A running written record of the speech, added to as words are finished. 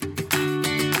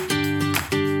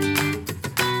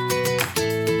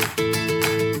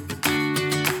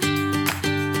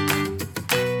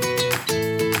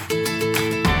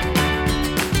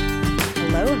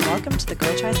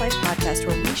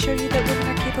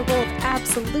capable of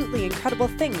absolutely incredible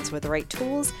things with the right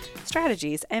tools,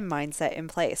 strategies, and mindset in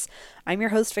place. I'm your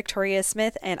host, Victoria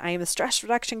Smith, and I am a stress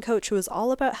reduction coach who is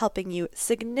all about helping you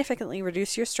significantly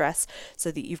reduce your stress so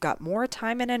that you've got more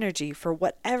time and energy for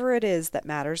whatever it is that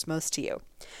matters most to you.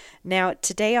 Now,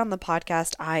 today on the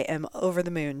podcast, I am over the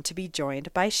moon to be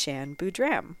joined by Shan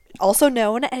Boodram. Also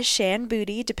known as Shan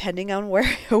Booty, depending on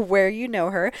where you know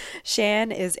her.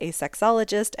 Shan is a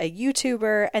sexologist, a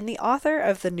YouTuber, and the author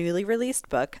of the newly released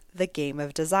book, The Game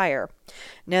of Desire.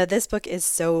 Now, this book is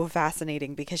so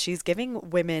fascinating because she's giving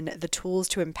women the tools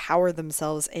to empower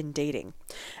themselves in dating.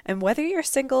 And whether you're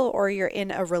single or you're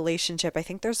in a relationship, I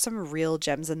think there's some real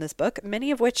gems in this book,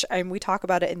 many of which, and we talk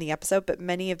about it in the episode, but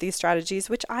many of these strategies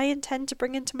which I intend to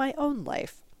bring into my own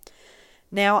life.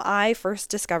 Now, I first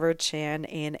discovered Shan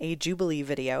in a Jubilee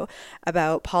video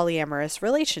about polyamorous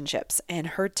relationships, and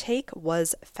her take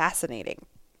was fascinating.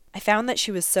 I found that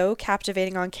she was so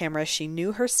captivating on camera, she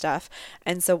knew her stuff,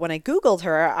 and so when I Googled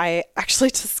her, I actually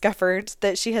discovered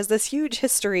that she has this huge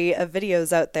history of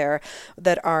videos out there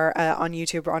that are on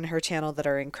YouTube on her channel that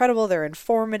are incredible, they're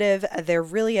informative, they're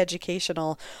really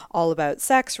educational, all about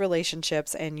sex,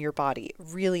 relationships, and your body.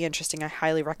 Really interesting. I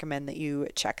highly recommend that you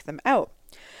check them out.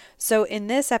 So in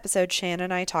this episode, Shan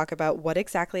and I talk about what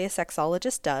exactly a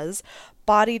sexologist does,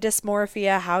 body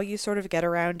dysmorphia, how you sort of get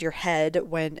around your head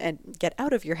and get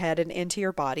out of your head and into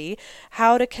your body,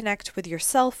 how to connect with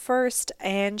yourself first,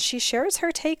 and she shares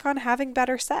her take on having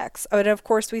better sex. Oh, and of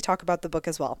course, we talk about the book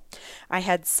as well. I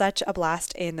had such a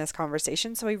blast in this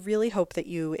conversation, so I really hope that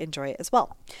you enjoy it as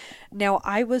well. Now,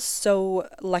 I was so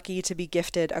lucky to be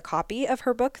gifted a copy of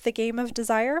her book, The Game of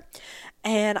Desire,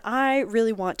 and I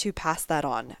really want to pass that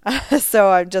on.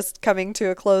 So I'm just coming to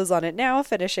a close on it now,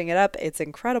 finishing it up. It's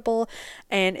incredible.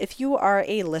 And if you are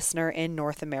a listener in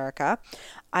North America,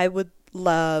 I would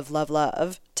love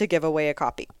to give away a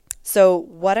copy. So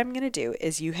what I'm going to do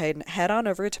is you can head on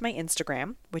over to my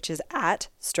Instagram, which is at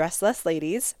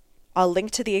stresslessladies. I'll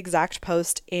link to the exact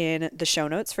post in the show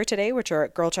notes for today, which are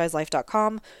at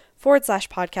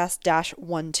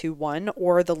girlchildlife.com/podcast-121,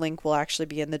 or the link will actually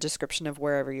be in the description of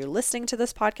wherever you're listening to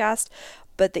this podcast.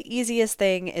 But the easiest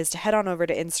thing is to head on over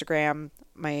to Instagram.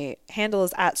 My handle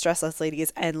is at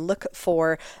stresslessladies, and look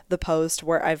for the post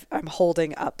where I'm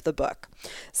holding up the book.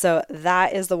 So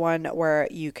that is the one where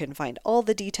you can find all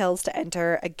the details to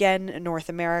enter. Again, North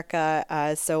America.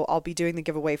 So I'll be doing the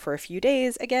giveaway for a few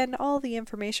days. Again, all the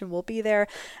information will be there,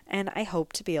 and I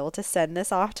hope to be able to send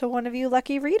this off to one of you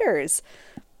lucky readers.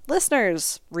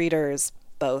 Listeners, readers,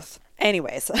 both.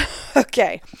 Anyways,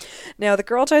 okay. Now, the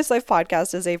Girl Choice Life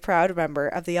podcast is a proud member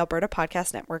of the Alberta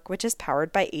Podcast Network, which is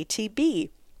powered by ATB.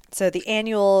 So the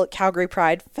annual Calgary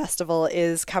Pride Festival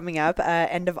is coming up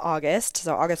end of August,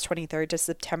 so August 23rd to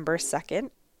September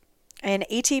 2nd. And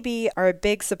ATB are a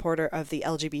big supporter of the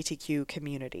LGBTQ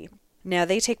community. Now,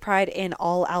 they take pride in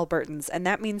all Albertans, and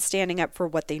that means standing up for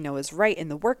what they know is right in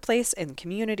the workplace, in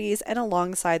communities, and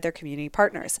alongside their community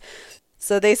partners.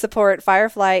 So they support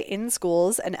Firefly in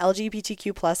Schools, an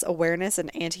LGBTQ plus awareness and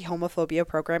anti-homophobia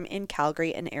program in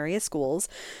Calgary and area schools,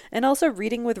 and also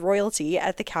Reading with Royalty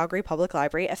at the Calgary Public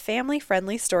Library, a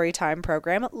family-friendly storytime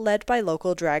program led by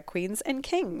local drag queens and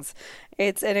kings.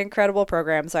 It's an incredible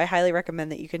program, so I highly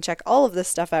recommend that you can check all of this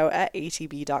stuff out at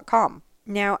atb.com.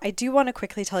 Now, I do want to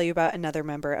quickly tell you about another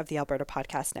member of the Alberta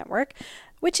Podcast Network,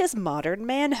 which is Modern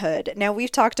Manhood. Now,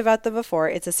 we've talked about them before.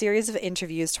 It's a series of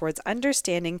interviews towards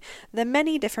understanding the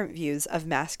many different views of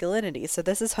masculinity. So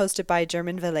this is hosted by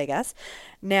German Villegas.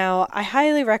 Now, I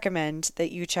highly recommend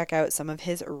that you check out some of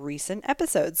his recent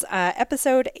episodes.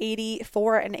 Episode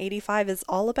 84 and 85 is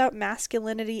all about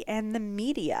masculinity and the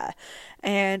media.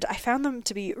 And I found them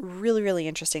to be really, really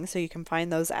interesting. So you can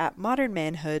find those at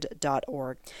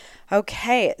modernmanhood.org.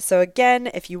 Okay, so again,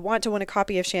 if you want to win a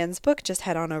copy of Shan's book, just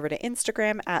head on over to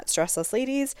Instagram at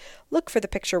stresslessladies. Look for the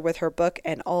picture with her book,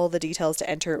 and all the details to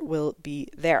enter will be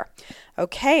there.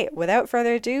 Okay, without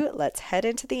further ado, let's head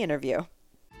into the interview.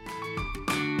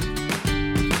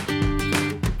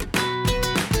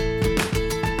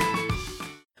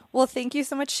 Well, thank you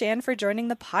so much, Shan, for joining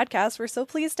the podcast. We're so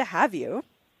pleased to have you.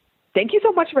 Thank you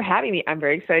so much for having me. I'm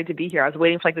very excited to be here. I was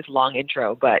waiting for this long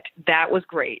intro, but that was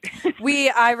great.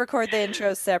 I record the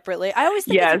intros separately. I always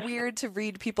think it's weird to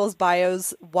read people's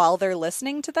bios while they're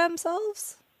listening to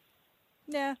themselves.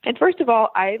 Yeah. And first of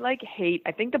all, I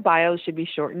think the bios should be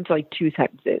shortened to 2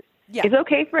 sentences. Yeah. It's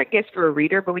okay for a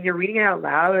reader, but when you're reading it out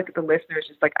loud, the listener is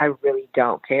just I really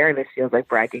don't care, and this feels like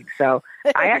bragging. So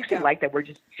I actually like that we're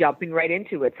just jumping right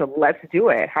into it. So let's do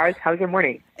it. How's your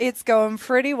morning? It's going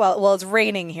pretty well. Well, it's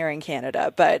raining here in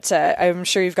Canada, but I'm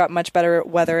sure you've got much better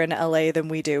weather in LA than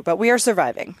we do, but we are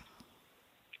surviving.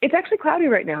 It's actually cloudy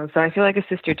right now, so I feel like a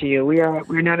sister to you.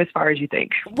 We're not as far as you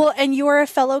think. Well, and you are a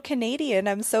fellow Canadian.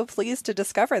 I'm so pleased to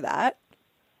discover that.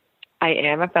 I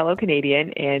am a fellow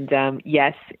Canadian, and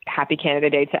yes, happy Canada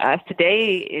Day to us.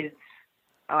 Today is,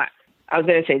 oh, I was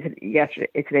going to say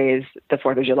yesterday, today is the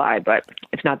 4th of July, but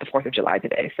it's not the 4th of July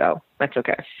today, so that's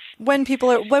okay. When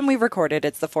we record it,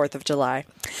 it's the 4th of July.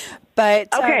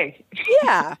 But okay.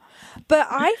 Yeah. But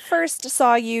I first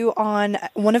saw you on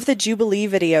one of the Jubilee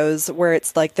videos where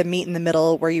it's like the meet in the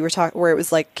middle where you were where it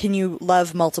was like, can you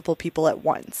love multiple people at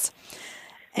once?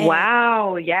 And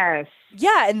wow. Yes.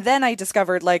 Yeah. And then I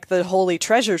discovered like the holy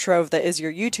treasure trove that is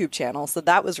your YouTube channel. So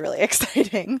that was really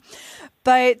exciting.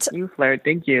 But you flirt.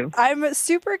 Thank you. I'm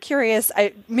super curious.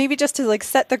 Maybe just to like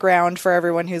set the ground for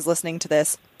everyone who's listening to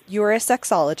this, you are a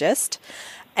sexologist.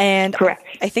 And correct.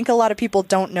 I think a lot of people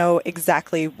don't know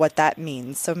exactly what that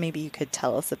means. So maybe you could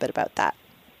tell us a bit about that.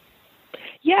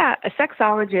 Yeah, a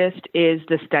sexologist is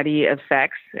the study of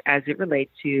sex as it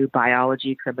relates to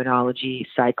biology, criminology,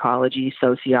 psychology,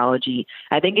 sociology.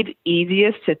 I think it's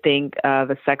easiest to think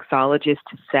of a sexologist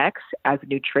to sex as a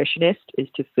nutritionist is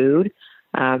to food.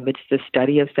 It's the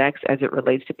study of sex as it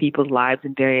relates to people's lives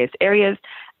in various areas.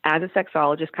 As a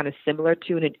sexologist, kind of similar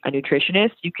to a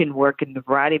nutritionist, you can work in a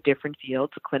variety of different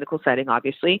fields, a clinical setting,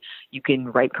 obviously. You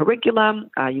can write curriculum.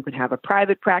 You can have a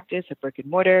private practice, a brick and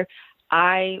mortar.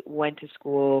 I went to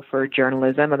school for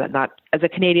journalism. I'm not, as a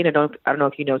Canadian, I don't know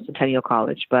if you know Centennial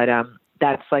College, but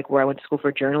that's like where I went to school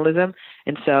for journalism.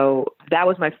 And so that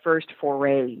was my first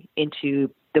foray into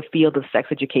the field of sex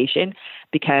education,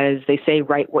 because they say,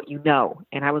 write what you know.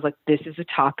 And I was like, this is a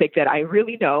topic that I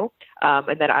really know,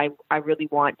 and that I really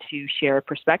want to share a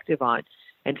perspective on.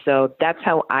 And so that's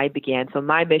how I began. So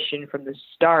my mission from the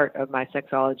start of my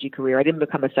sexology career, I didn't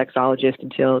become a sexologist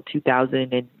until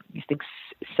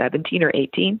 2017 or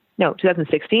 18. No,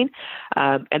 2016.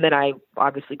 And then I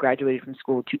obviously graduated from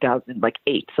school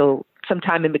 2008. So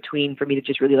sometime in between for me to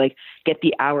just really like get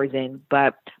the hours in.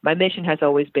 But my mission has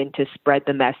always been to spread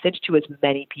the message to as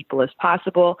many people as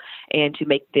possible and to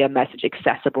make the message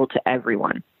accessible to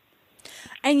everyone.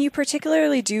 And you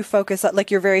particularly do focus on,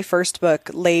 like your very first book,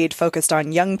 Laid, focused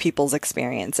on young people's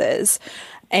experiences.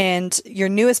 And your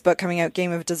newest book coming out,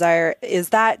 Game of Desire, is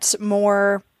that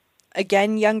more,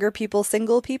 again, younger people,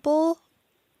 single people?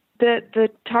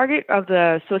 The target of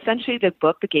so essentially the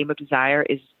book, The Game of Desire,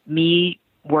 is me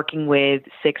working with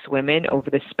 6 women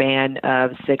over the span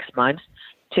of 6 months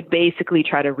to basically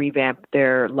try to revamp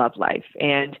their love life.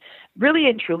 And really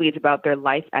and truly, it's about their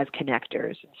life as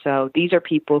connectors. So these are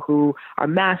people who are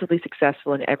massively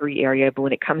successful in every area, but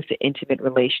when it comes to intimate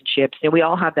relationships, we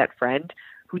all have that friend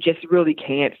who just really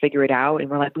can't figure it out. And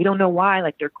we're like, we don't know why.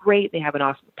 Like, they're great. They have an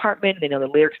awesome apartment. They know the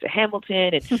lyrics to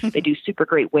Hamilton, and they do super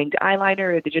great winged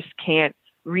eyeliner. They just can't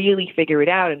really figure it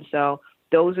out. And so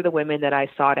those are the women that I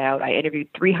sought out. I interviewed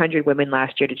 300 women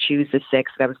last year to choose the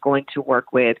 6 that I was going to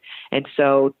work with. And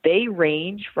so they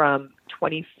range from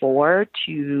 24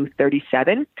 to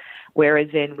 37, whereas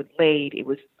with Laid, it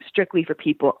was strictly for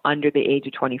people under the age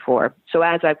of 24. So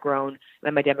as I've grown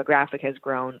and my demographic has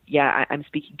grown, I'm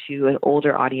speaking to an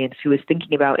older audience who is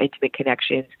thinking about intimate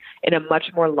connections in a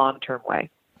much more long-term way.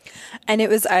 And it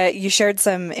was, you shared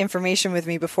some information with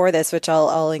me before this, which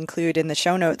I'll include in the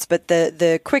show notes, but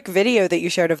the quick video that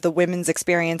you shared of the women's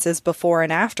experiences before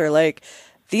and after, like,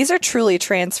 these are truly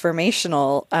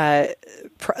transformational.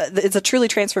 It's a truly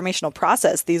transformational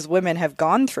process these women have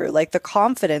gone through. Like, the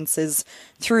confidence is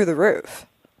through the roof.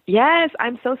 Yes,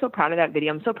 I'm so proud of that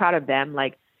video. I'm so proud of them.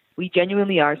 Like, we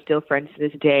genuinely are still friends to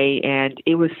this day. And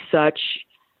it was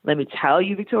let me tell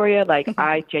you, Victoria, like,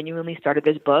 I genuinely started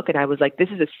this book and I was like, this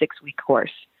is a 6-week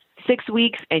course. 6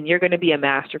 weeks and you're going to be a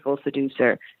masterful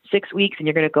seducer. 6 weeks and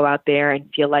you're going to go out there and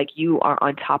feel like you are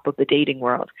on top of the dating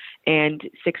world. And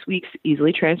 6 weeks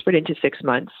easily transferred into 6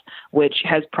 months, which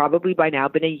has probably by now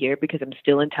been a year because I'm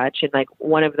still in touch. And like,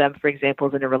 one of them, for example,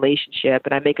 is in a relationship,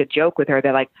 and I make a joke with her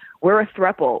that like, we're a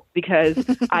throuple because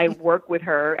I work with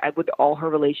her with all her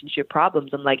relationship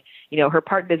problems. I'm like, her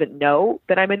partner doesn't know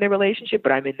that I'm in their relationship,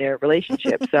 but I'm in their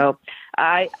relationship. So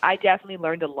I definitely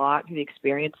learned a lot through the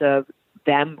experience of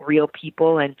them, real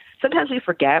people. And sometimes we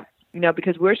forget,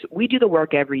 because we do the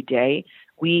work every day.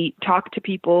 We talk to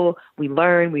people, we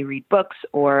learn, we read books,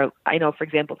 or I know, for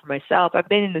example, for myself, I've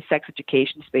been in the sex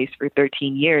education space for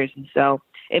 13 years. And so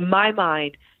in my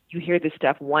mind, you hear this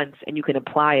stuff once and you can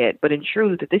apply it. But in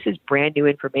truth, if this is brand new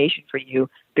information for you,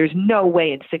 there's no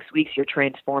way in 6 weeks you're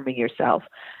transforming yourself.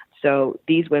 So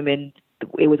these women,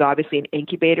 it was obviously an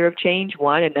incubator of change,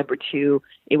 one, and number two,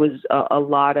 it was a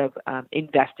lot of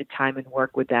invested time and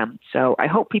work with them. So I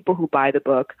hope people who buy the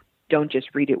book don't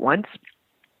just read it once,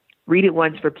 read it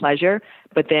once for pleasure,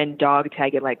 but then dog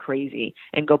tag it like crazy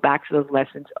and go back to those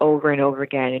lessons over and over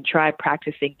again and try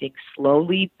practicing things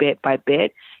slowly, bit by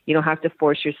bit. You don't have to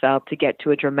force yourself to get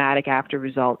to a dramatic after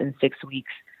result in 6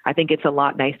 weeks. I think it's a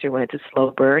lot nicer when it's a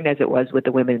slow burn, as it was with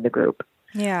the women in the group.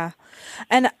 Yeah.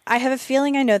 And I have a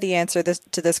feeling I know the answer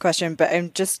to this question, but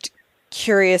I'm just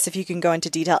curious if you can go into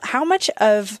detail. How much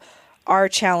of our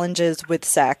challenges with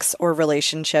sex or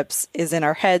relationships is in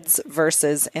our heads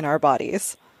versus in our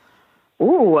bodies?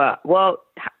 Ooh, well,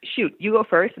 shoot, you go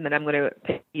first, and then I'm going to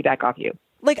piggyback off you.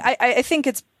 Like, I think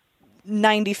it's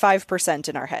 95%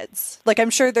 in our heads. Like,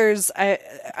 I'm sure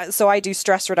so I do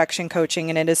stress reduction coaching,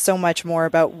 and it is so much more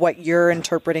about what you're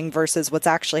interpreting versus what's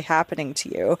actually happening to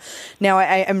you. Now,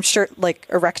 I'm sure like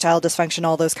erectile dysfunction,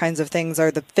 all those kinds of things are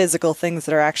the physical things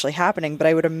that are actually happening. But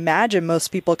I would imagine most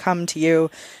people come to you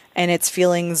and it's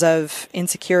feelings of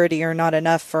insecurity or not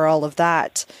enough for all of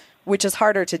that, which is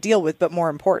harder to deal with, but more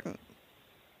important.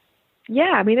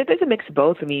 Yeah, I mean, there's a mix of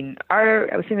both. I mean, I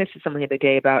was saying this to someone the other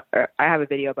day about, I have a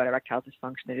video about erectile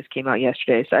dysfunction that just came out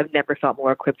yesterday, so I've never felt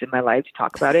more equipped in my life to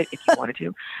talk about it if you wanted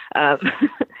to.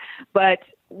 But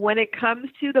when it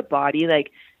comes to the body,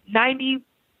 like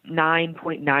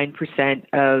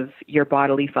 99.9% of your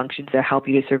bodily functions that help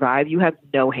you to survive, you have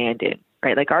no hand in,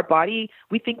 right? Like our body,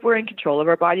 we think we're in control of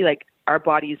our body. Like our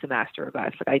body is the master of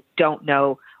us. Like I don't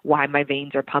know why my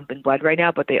veins are pumping blood right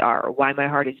now, but they are, or why my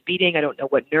heart is beating. I don't know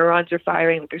what neurons are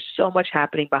firing. There's so much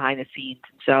happening behind the scenes.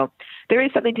 And so there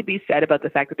is something to be said about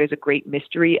the fact that there's a great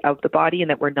mystery of the body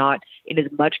and that we're not in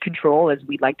as much control as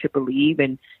we'd like to believe.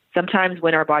 And sometimes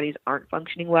when our bodies aren't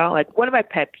functioning well, like one of my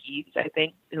pet peeves, I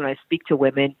think, when I speak to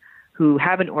women who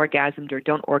haven't orgasmed or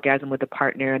don't orgasm with a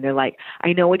partner, and they're like,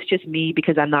 I know it's just me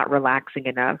because I'm not relaxing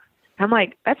enough. I'm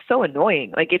like, that's so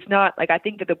annoying. Like, it's not, like, I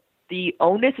think that the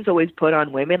onus is always put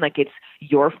on women, like it's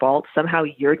your fault. Somehow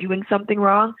you're doing something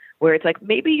wrong, where it's like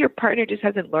maybe your partner just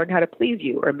hasn't learned how to please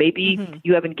you, or maybe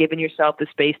you haven't given yourself the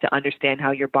space to understand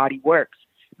how your body works.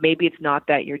 Maybe it's not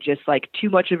that you're just like too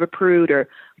much of a prude or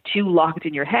too locked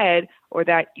in your head, or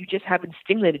that you just haven't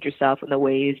stimulated yourself in the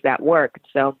ways that work.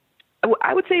 So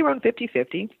I would say around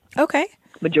 50-50. Okay.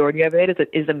 Majority of it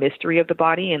is a mystery of the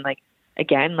body. And like,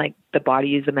 again, like the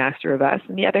body is the master of us.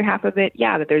 And the other half of it,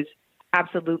 yeah, that there's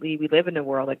absolutely, we live in a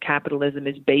world that capitalism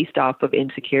is based off of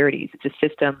insecurities. It's a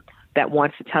system that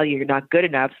wants to tell you you're not good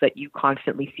enough so that you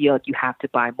constantly feel like you have to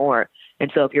buy more.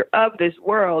 And so if you're of this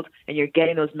world and you're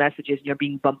getting those messages and you're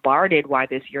being bombarded by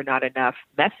this you're not enough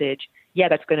message, yeah,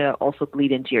 that's going to also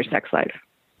bleed into your sex life.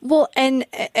 Well, and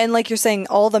like you're saying,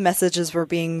 all the messages we're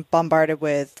being bombarded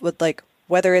with like,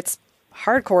 whether it's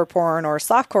hardcore porn or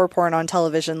softcore porn on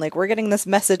television, like we're getting this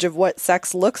message of what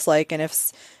sex looks like. And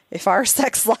if our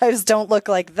sex lives don't look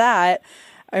like that,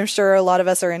 I'm sure a lot of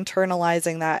us are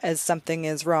internalizing that as something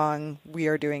is wrong. We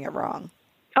are doing it wrong.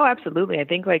 Oh, absolutely. I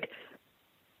think like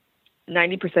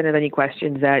 90% of any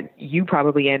questions that you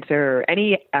probably answer, or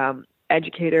any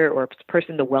educator or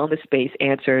person in the wellness space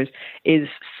answers, is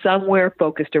somewhere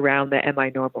focused around the am I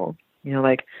normal? You know,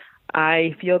 like,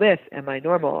 I feel this. Am I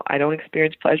normal? I don't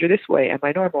experience pleasure this way. Am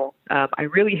I normal? I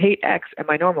really hate X. Am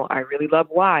I normal? I really love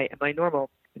Y. Am I normal?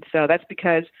 And so that's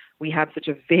because we have such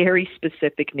a very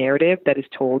specific narrative that is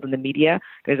told in the media.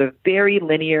 There's a very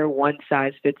linear,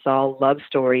 one-size-fits-all love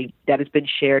story that has been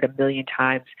shared a million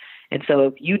times. And so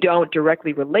if you don't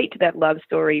directly relate to that love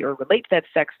story or relate to that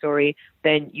sex story,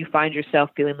 then you find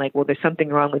yourself feeling like, well, there's something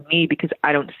wrong with me because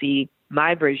I don't see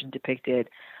my version depicted.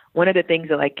 One of the things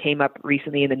that like came up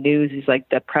recently in the news is like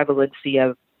the prevalency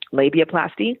of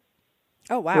labiaplasty.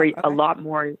 Oh, wow. Where okay. a lot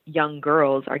more young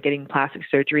girls are getting plastic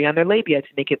surgery on their labia to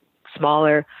make it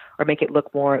smaller or make it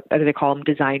look more, as they call them,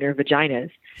 designer vaginas.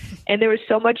 And there was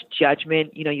so much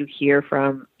judgment, you know, you hear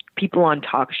from people on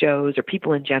talk shows or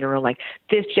people in general, like,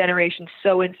 this generation's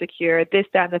so insecure, this,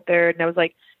 that, and the third. And I was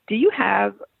like, do you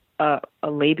have a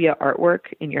labia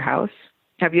artwork in your house?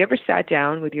 Have you ever sat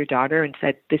down with your daughter and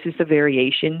said, this is the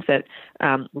variations that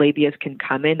labias can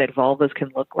come in, that vulvas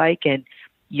can look like, and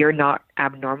you're not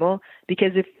abnormal?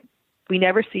 Because if we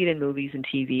never see it in movies and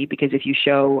TV, because if you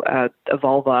show a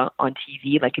vulva on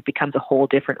TV, like, it becomes a whole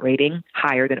different rating,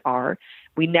 higher than R.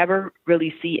 We never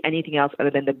really see anything else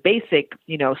other than the basic,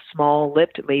 you know,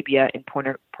 small-lipped labia in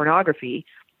pornography.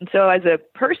 And so as a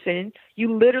person,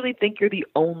 you literally think you're the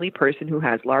only person who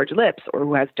has large lips or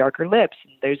who has darker lips.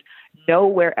 And there's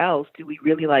nowhere else do we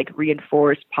really like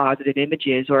reinforce positive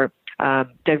images or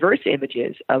diverse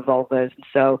images of vulvas. And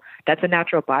so that's a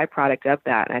natural byproduct of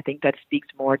that. And I think that speaks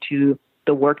more to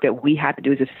the work that we have to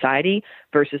do as a society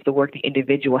versus the work the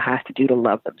individual has to do to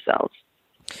love themselves.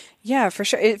 Yeah, for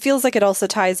sure. It feels like it also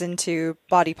ties into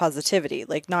body positivity,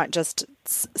 like not just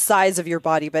size of your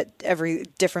body, but every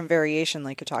different variation,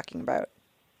 like you're talking about.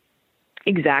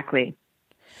 Exactly.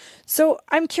 So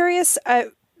I'm curious,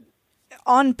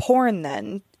 on porn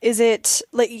then, is it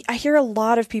like I hear a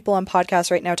lot of people on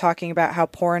podcasts right now talking about how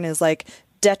porn is like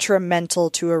detrimental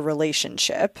to a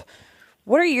relationship.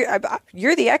 What are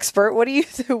you're the expert. What do you,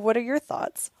 what are your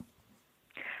thoughts?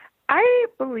 I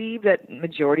believe that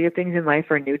majority of things in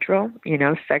life are neutral. You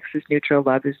know, sex is neutral,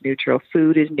 love is neutral,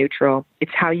 food is neutral.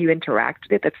 It's how you interact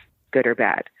with it that's good or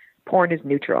bad. Porn is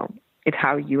neutral. It's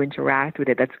how you interact with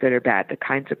it that's good or bad. The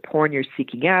kinds of porn you're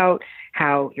seeking out,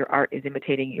 how your art is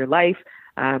imitating your life.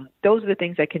 Those are the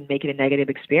things that can make it a negative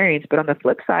experience. But on the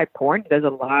flip side, porn does a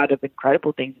lot of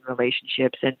incredible things in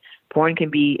relationships, and porn can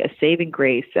be a saving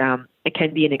grace. It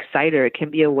can be an exciter. It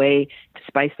can be a way to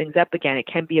spice things up again. It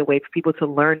can be a way for people to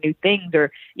learn new things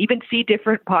or even see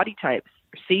different body types,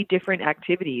 or see different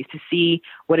activities, to see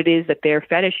what it is that their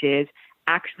fetish is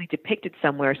actually depicted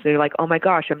somewhere. So they're like, oh my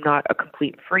gosh, I'm not a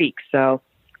complete freak. So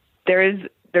there's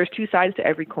two sides to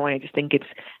every coin. I just think it's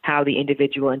how the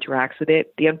individual interacts with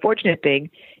it. The unfortunate thing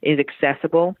is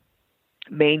accessible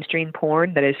mainstream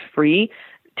porn that is free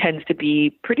tends to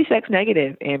be pretty sex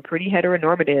negative and pretty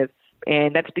heteronormative.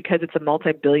 And that's because it's a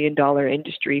multi-billion-dollar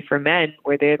industry for men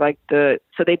where they're like they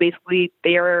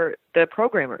are the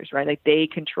programmers, right? Like they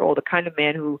control the kind of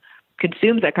man who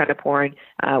consumes that kind of porn.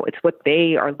 It's what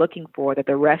they are looking for that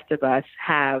the rest of us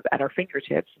have at our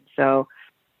fingertips. And so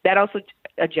that also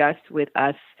adjusts with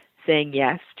us saying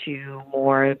yes to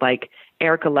more like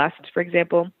Erica Lust, for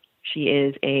example. She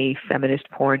is a feminist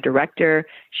porn director.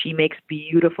 She makes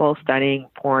beautiful, stunning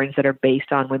porns that are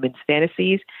based on women's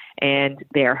fantasies, and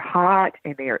they're hot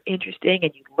and they are interesting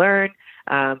and you learn,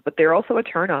 but they're also a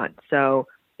turn on. So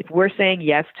if we're saying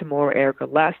yes to more Erica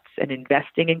Lusts and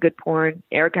investing in good porn,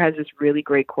 Erica has this really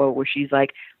great quote where she's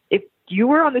like, if you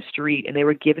were on the street and they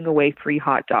were giving away free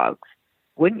hot dogs,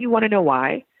 wouldn't you want to know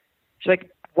why? She's like,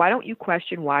 why don't you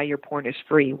question why your porn is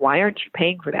free? Why aren't you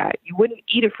paying for that? You wouldn't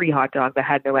eat a free hot dog that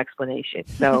had no explanation.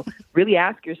 So really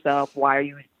ask yourself, why are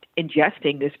you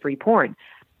ingesting this free porn?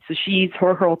 So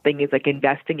her whole thing is like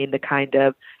investing in the kind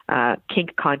of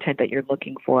kink content that you're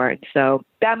looking for. And so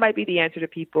that might be the answer to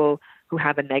people who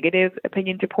have a negative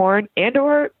opinion to porn, and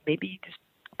or maybe just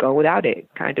go without it.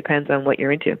 Kind of depends on what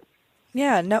you're into.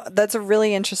 Yeah, no, that's a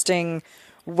really interesting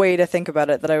way to think about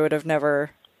it that I would have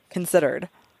never considered.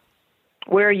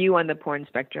 Where are you on the porn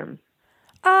spectrum?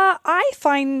 I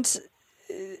find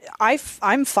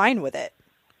I'm fine with it.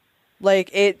 Like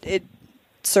it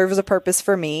serves a purpose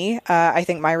for me. I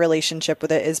think my relationship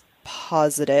with it is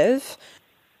positive.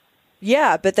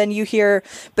 Yeah, but then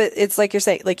but it's like you're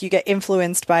saying, like you get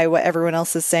influenced by what everyone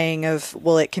else is saying of,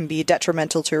 well, it can be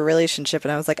detrimental to a relationship.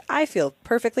 And I was like, I feel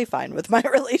perfectly fine with my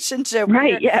relationship.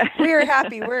 Right, yeah. We're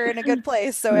happy. We're in a good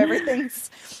place. So everything's,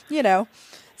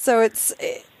 so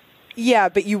yeah,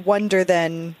 but you wonder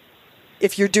then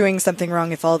if you're doing something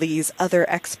wrong, if all these other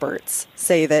experts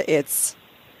say that it's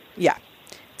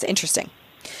interesting.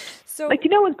 So, like,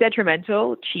 what's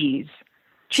detrimental? Cheese.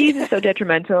 Cheese is so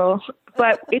detrimental,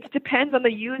 but it depends on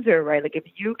the user, right? Like if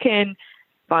you can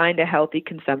find a healthy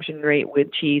consumption rate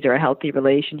with cheese or a healthy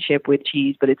relationship with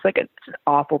cheese, but it's an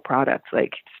awful product.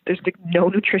 Like there's no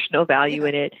nutritional value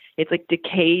in it. It's like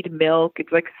decayed milk.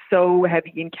 It's like so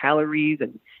heavy in calories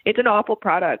and it's an awful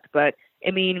product. But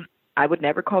I mean, I would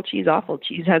never call cheese awful.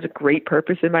 Cheese has a great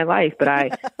purpose in my life, but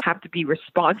I have to be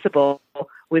responsible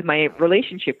with my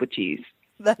relationship with cheese.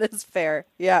 That is fair.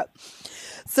 Yeah.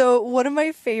 So one of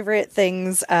my favorite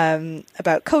things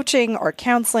about coaching or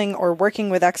counseling or working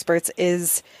with experts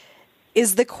is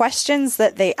the questions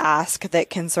that they ask that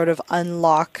can sort of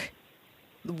unlock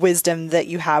wisdom that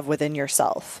you have within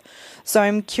yourself. So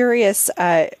I'm curious,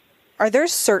 are there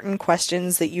certain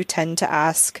questions that you tend to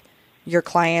ask your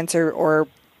clients or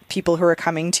people who are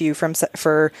coming to you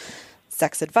for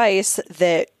sex advice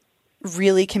that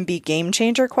really can be game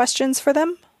changer questions for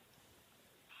them?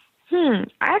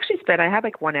 I have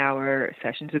 1 hour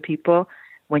sessions with people.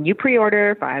 When you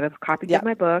pre-order 5 of copies of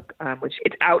my book, which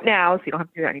it's out now, so you don't have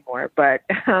to do that anymore. But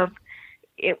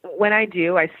when I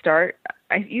do, I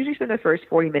usually spend the first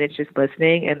 40 minutes just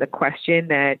listening. And the question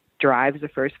that drives the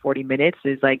first 40 minutes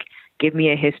is give me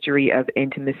a history of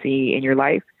intimacy in your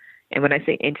life. And when I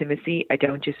say intimacy, I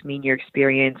don't just mean your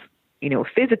experience,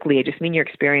 physically. I just mean your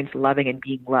experience loving and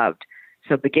being loved.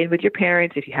 So begin with your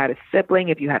parents. If you had a sibling,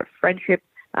 if you had a friendship,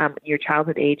 your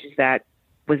childhood ages that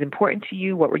was important to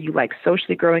you? What were you like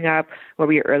socially growing up? What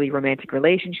were your early romantic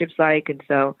relationships like? And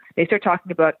so they start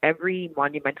talking about every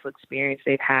monumental experience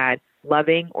they've had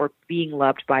loving or being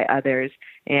loved by others.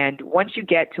 And once you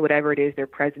get to whatever it is their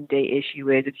present day issue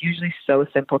is, it's usually so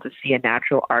simple to see a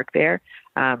natural arc there,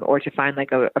 or to find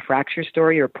like a fracture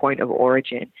story or point of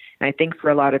origin. And I think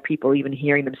for a lot of people, even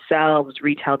hearing themselves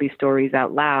retell these stories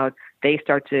out loud, they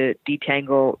start to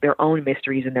detangle their own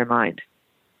mysteries in their mind.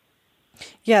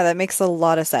 Yeah, that makes a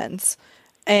lot of sense.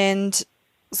 And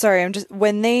sorry,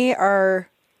 when they are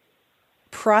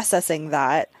processing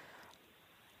that,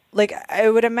 like, I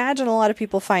would imagine a lot of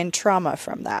people find trauma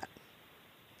from that,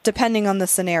 depending on the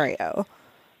scenario.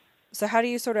 So how do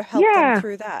you sort of help them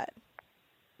through that?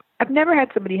 I've never had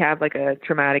somebody have like a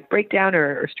traumatic breakdown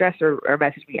or stress or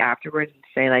message me afterwards and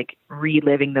say like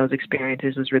reliving those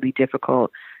experiences was really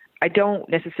difficult. I don't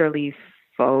necessarily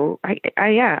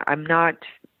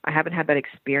I haven't had that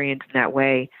experience in that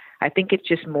way. I think it's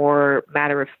just more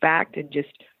matter of fact and just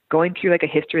going through like a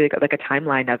history, like a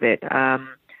timeline of it.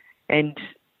 And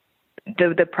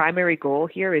the primary goal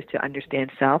here is to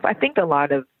understand self. I think a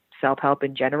lot of self-help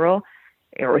in general,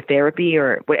 or therapy,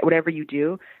 or whatever you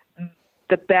do,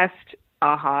 the best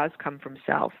ahas come from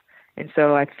self. And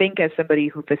so I think as somebody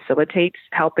who facilitates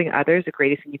helping others, the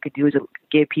greatest thing you could do is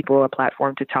give people a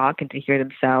platform to talk and to hear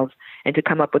themselves and to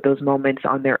come up with those moments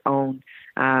on their own.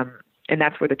 And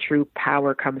that's where the true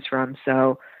power comes from.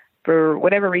 So for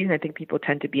whatever reason, I think people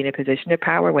tend to be in a position of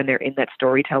power when they're in that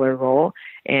storyteller role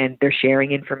and they're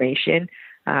sharing information.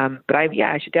 But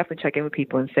I should definitely check in with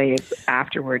people and say if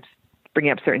afterwards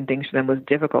bringing up certain things for them was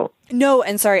difficult. No,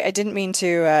 and sorry, I didn't mean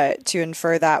to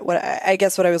infer that. What I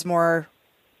guess what I was more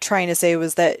trying to say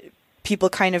was that people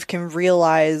kind of can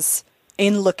realize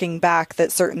in looking back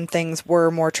that certain things were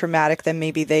more traumatic than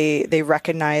maybe they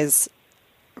recognized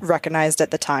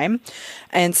at the time.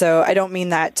 And so I don't mean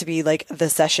that to be like the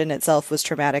session itself was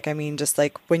traumatic. I mean, just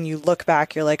like when you look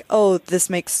back, you're like, oh, this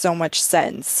makes so much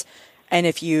sense. And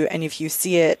if you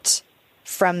see it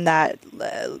from that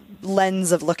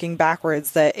lens of looking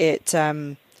backwards, that it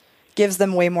gives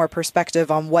them way more perspective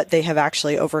on what they have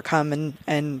actually overcome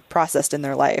and processed in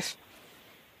their life.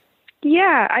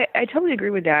 Yeah, I totally agree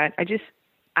with that.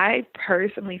 I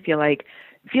personally feel like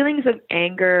feelings of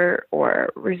anger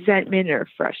or resentment or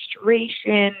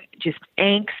frustration, just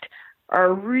angst,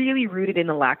 are really rooted in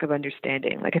the lack of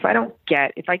understanding. Like if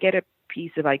I get a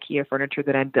piece of IKEA furniture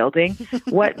that I'm building,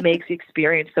 what makes the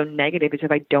experience so negative is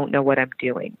if I don't know what I'm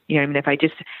doing. You know what I mean? If I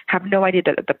just have no idea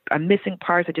that I'm missing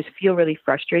parts, I just feel really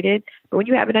frustrated. But when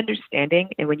you have an understanding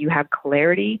and when you have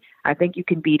clarity, I think you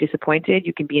can be disappointed.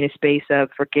 You can be in a space of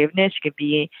forgiveness. You can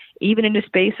be even in a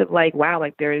space of like, wow,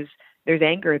 like there's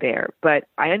anger there, but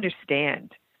I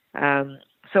understand.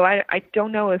 So I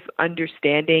don't know if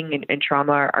understanding and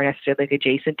trauma are necessarily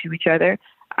adjacent to each other.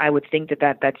 I would think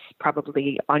that's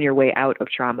probably on your way out of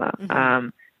trauma. Mm-hmm.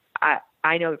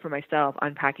 I know for myself,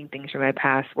 unpacking things from my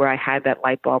past where I had that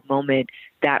light bulb moment,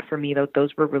 that for me,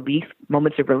 those were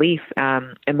moments of relief,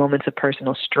 and moments of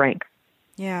personal strength.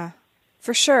 Yeah,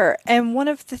 for sure. And one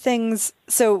of the things,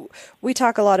 so we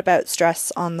talk a lot about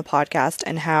stress on the podcast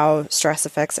and how stress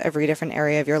affects every different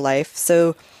area of your life.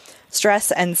 So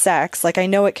stress and sex, like I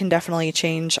know it can definitely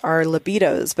change our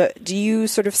libidos, but do you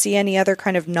sort of see any other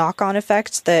kind of knock-on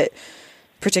effects that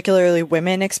particularly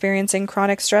women experiencing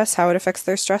chronic stress, how it affects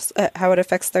their sex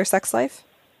life?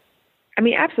 I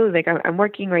mean, absolutely. Like I'm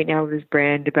working right now with this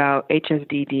brand about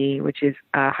HSDD, which is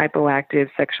hypoactive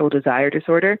sexual desire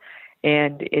disorder.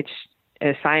 And it's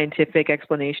a scientific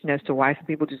explanation as to why some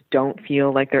people just don't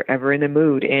feel like they're ever in the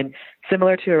mood. And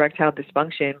similar to erectile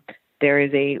dysfunction, there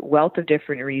is a wealth of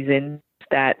different reasons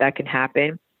that can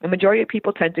happen. The majority of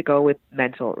people tend to go with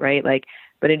mental, right?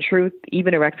 But in truth,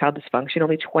 even erectile dysfunction,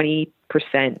 only 20%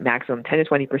 maximum, 10 to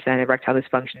 20% of erectile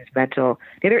dysfunction is mental.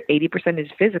 The other 80% is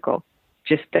physical,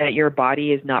 just that your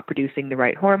body is not producing the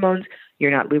right hormones. You're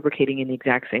not lubricating in the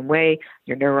exact same way.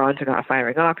 Your neurons are not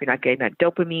firing off. You're not getting that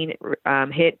dopamine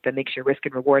hit that makes your risk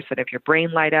and reward set of your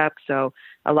brain light up. So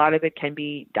a lot of it can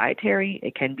be dietary.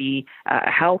 It can be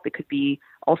health. It could be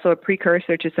also a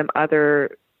precursor to some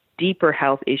other deeper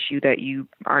health issue that you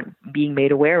aren't being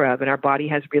made aware of. And our body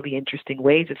has really interesting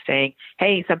ways of saying,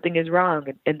 hey, something is wrong.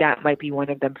 And that might be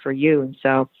one of them for you. And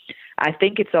so I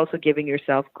think it's also giving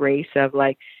yourself grace of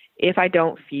like, if I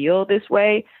don't feel this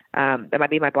way, that might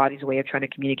be my body's way of trying to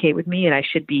communicate with me. And I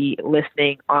should be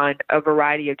listening on a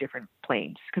variety of different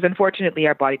planes. Because unfortunately,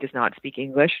 our body does not speak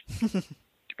English.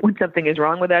 When something is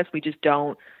wrong with us, we just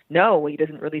don't know. He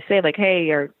doesn't really say like, hey,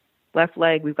 your left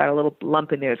leg, we've got a little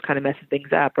lump in there. It's kind of messing things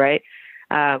up, right?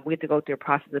 We have to go through a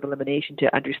process of elimination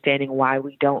to understanding why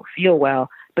we don't feel well.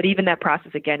 But even that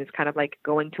process, again, is kind of like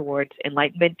going towards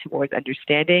enlightenment, towards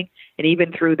understanding. And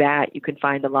even through that, you can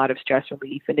find a lot of stress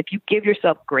relief. And if you give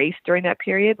yourself grace during that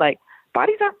period, like,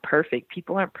 bodies aren't perfect.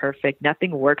 People aren't perfect.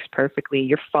 Nothing works perfectly.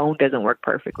 Your phone doesn't work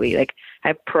perfectly. Like, I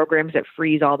have programs that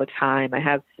freeze all the time. I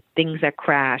have things that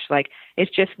crash. Like,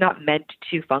 it's just not meant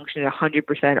to function at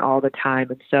 100% all the time.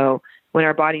 And so when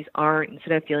our bodies aren't,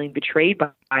 instead of feeling betrayed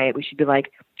by it, we should be like,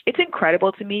 it's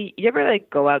incredible to me. You ever like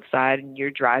go outside and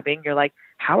you're driving, you're like,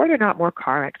 how are there not more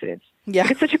car accidents? Yeah.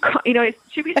 It's such a, it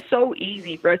should be so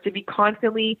easy for us to be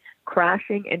constantly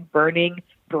crashing and burning,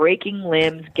 breaking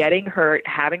limbs, getting hurt,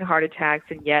 having heart attacks,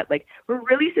 and yet like we're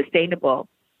really sustainable.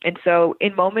 And so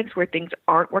in moments where things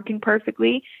aren't working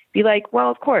perfectly, be like, well,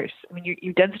 of course, I mean,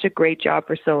 you've done such a great job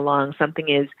for so long, something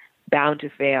is bound to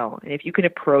fail. And if you can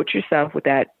approach yourself with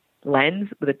that lens,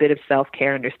 with a bit of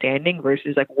self-care understanding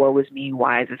versus like, woe is me,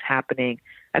 why is this happening?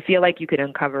 I feel like you could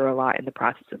uncover a lot in the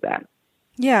process of that.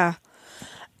 Yeah.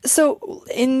 So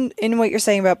in what you're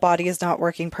saying about body is not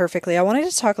working perfectly, I wanted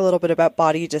to talk a little bit about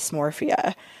body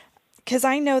dysmorphia, because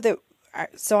I know that,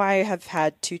 so I have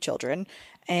had 2 children,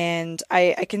 and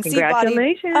I can see body.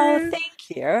 Congratulations. Oh,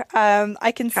 thank you.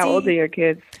 I can see. How old are your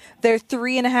kids? They're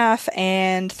 3.5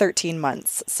 and 13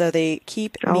 months. So they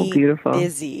keep me beautiful.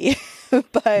 busy,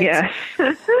 but, yes.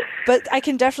 but I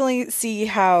can definitely see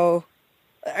how,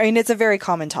 I mean, it's a very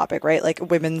common topic, right? Like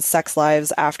women's sex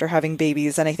lives after having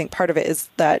babies. And I think part of it is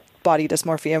that body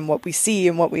dysmorphia and what we see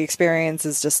and what we experience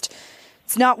is just,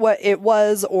 it's not what it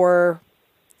was, or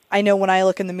I know when I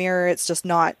look in the mirror, it's just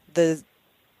not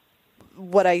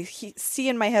what I see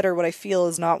in my head, or what I feel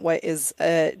is not what is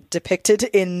depicted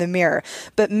in the mirror.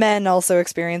 But men also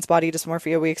experience body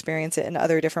dysmorphia. We experience it in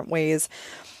other different ways.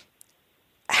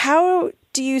 How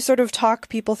do you sort of talk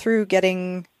people through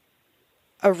getting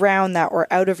around that, or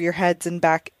out of your heads and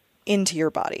back into your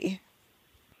body?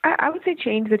 I would say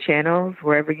change the channels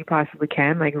wherever you possibly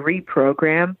can, like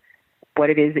reprogram what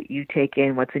it is that you take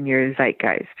in, what's in your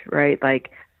zeitgeist, right?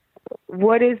 Like,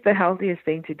 what is the healthiest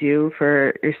thing to do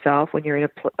for yourself when you're in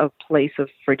a place of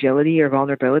fragility or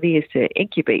vulnerability is to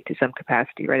incubate to some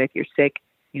capacity, right? If you're sick,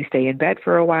 you stay in bed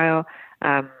for a while.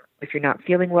 If you're not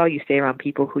feeling well, you stay around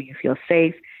people who you feel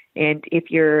safe. And if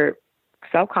your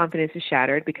self-confidence is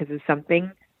shattered because of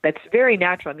something that's very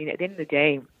natural, I mean, at the end of the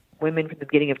day, women from the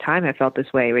beginning of time have felt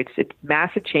this way. It's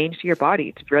massive change to your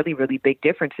body. It's really, really big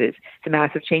differences. It's a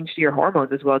massive change to your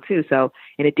hormones as well, too. So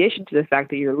in addition to the fact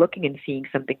that you're looking and seeing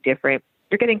something different,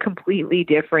 you're getting completely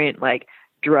different, like,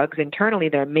 drugs internally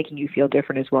that are making you feel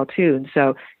different as well, too. And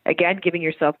so, again, giving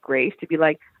yourself grace to be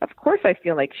like, of course I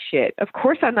feel like shit. Of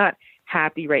course I'm not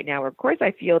happy right now. Or of course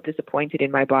I feel disappointed in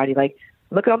my body. Like,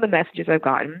 look at all the messages I've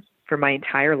gotten for my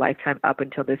entire lifetime up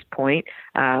until this point.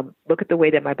 Look at the way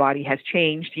that my body has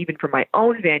changed, even from my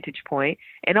own vantage point,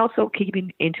 and also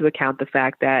keeping into account the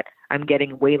fact that I'm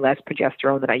getting way less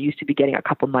progesterone than I used to be getting a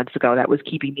couple months ago. That was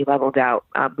keeping me leveled out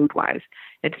mood-wise.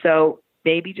 And so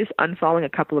maybe just unfollowing a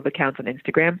couple of accounts on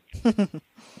Instagram,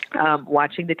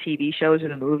 watching the TV shows or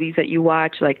the movies that you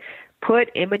watch, like,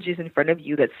 put images in front of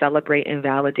you that celebrate and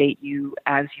validate you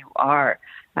as you are.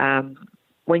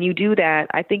 When you do that,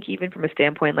 I think even from a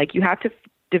standpoint, like, you have to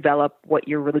develop what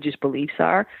your religious beliefs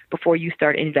are before you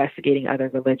start investigating other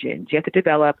religions. You have to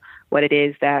develop what it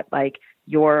is that, like,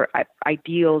 your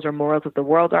ideals or morals of the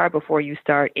world are before you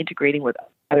start integrating with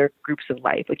other groups of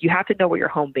life. Like, you have to know where your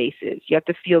home base is. You have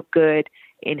to feel good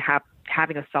in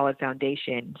having a solid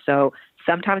foundation. So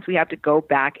sometimes we have to go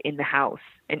back in the house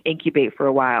and incubate for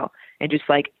a while and just,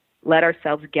 like, let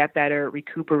ourselves get better,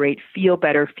 recuperate, feel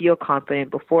better, feel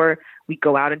confident before we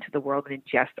go out into the world and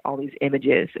ingest all these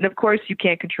images. And of course, you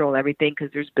can't control everything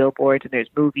because there's billboards and there's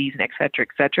movies and et cetera,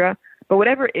 et cetera. But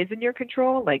whatever is in your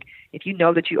control, like, if you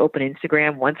know that you open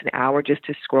Instagram once an hour just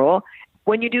to scroll,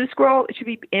 when you do scroll, it should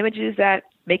be images that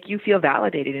make you feel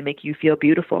validated and make you feel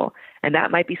beautiful. And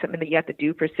that might be something that you have to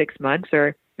do for 6 months,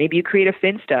 or maybe you create a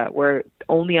Finsta where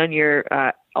only on your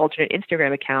alternate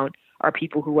Instagram account are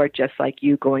people who are just like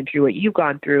you, going through what you've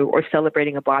gone through, or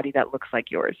celebrating a body that looks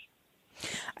like yours.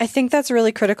 I think that's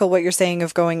really critical what you're saying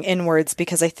of going inwards,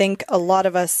 because I think a lot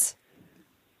of us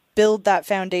build that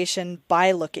foundation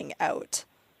by looking out.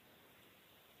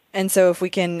 And so if we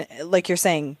can, like you're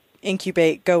saying,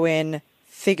 incubate, go in,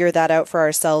 figure that out for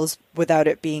ourselves without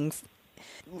it being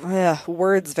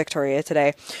words, Victoria,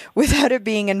 today, without it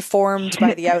being informed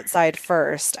by the outside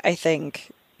first, I think,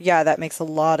 yeah, that makes a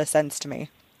lot of sense to me.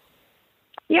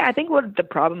 Yeah, I think what the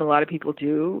problem a lot of people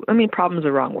do, I mean, problem's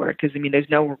the wrong word, because, I mean, there's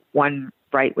no one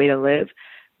right way to live,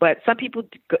 but some people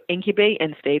incubate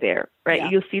and stay there, right? Yeah.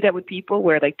 You'll see that with people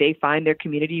where, like, they find their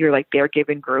community or, like, their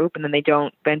given group, and then they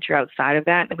don't venture outside of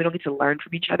that, and we don't get to learn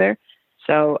from each other.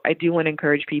 So I do want to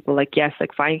encourage people, like, yes,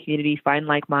 like find community, find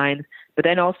like minds, but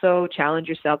then also challenge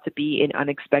yourself to be in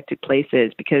unexpected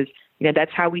places, because, you know,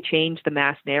 that's how we change the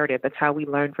mass narrative. That's how we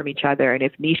learn from each other. And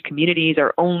if niche communities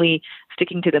are only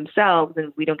sticking to themselves,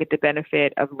 then we don't get the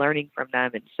benefit of learning from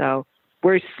them. And so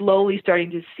we're slowly starting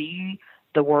to see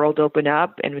the world open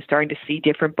up, and we're starting to see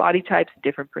different body types,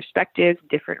 different perspectives,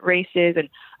 different races, and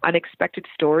unexpected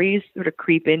stories sort of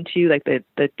creep into like the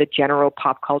general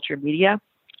pop culture media.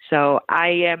 So I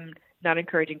am not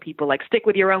encouraging people like stick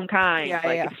with your own kind.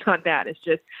 It's not that. It's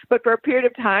just, but for a period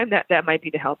of time, that might be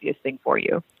the healthiest thing for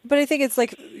you. But I think it's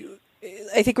like,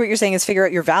 I think what you're saying is figure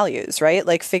out your values, right?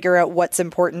 Like figure out what's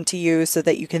important to you so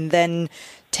that you can then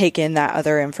take in that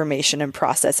other information and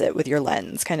process it with your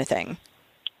lens, kind of thing.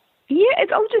 Yeah,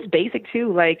 it's all just basic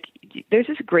too. Like there's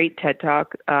this great TED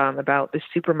Talk about this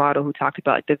supermodel who talked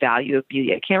about like the value of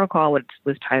beauty. I can't recall what it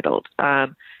was titled.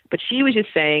 But she was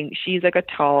just saying she's like a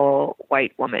tall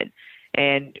white woman.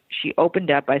 And she opened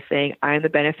up by saying, I'm the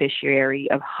beneficiary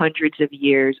of hundreds of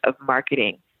years of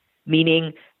marketing,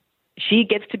 meaning she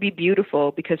gets to be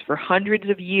beautiful because for hundreds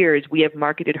of years we have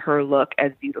marketed her look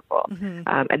as beautiful. Mm-hmm.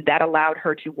 And that allowed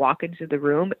her to walk into the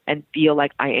room and feel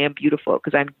like I am beautiful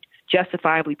because I'm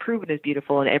justifiably proven as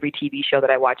beautiful in every TV show that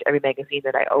I watch, every magazine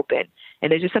that I open.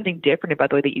 And there's just something different about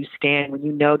the way that you stand when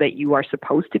you know that you are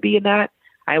supposed to be in that.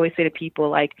 I always say to people,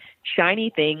 like,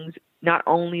 shiny things not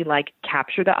only like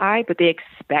capture the eye, but they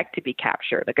expect to be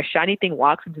captured. Like a shiny thing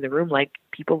walks into the room, like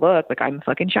people look like I'm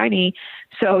fucking shiny.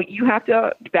 So you have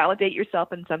to validate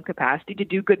yourself in some capacity to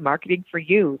do good marketing for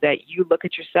you, that you look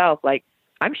at yourself like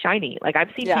I'm shiny. Like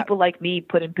I've seen people like me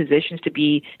put in positions to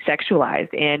be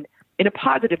sexualized, and in a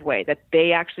positive way, that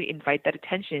they actually invite that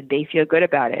attention. They feel good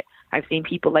about it. I've seen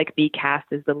people like me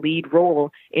cast as the lead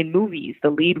role in movies, the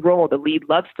lead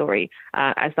love story,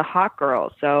 as the hot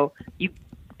girl. So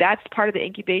that's part of the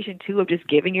incubation too, of just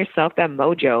giving yourself that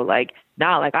mojo. Like,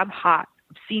 nah, like I'm hot.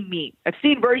 I've seen me. I've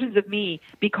seen versions of me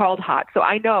be called hot. So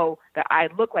I know that I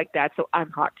look like that. So I'm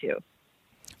hot too.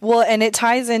 Well, and it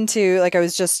ties into, like, I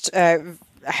was just, I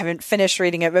haven't finished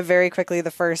reading it, but very quickly,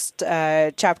 the first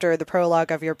chapter, the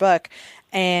prologue of your book.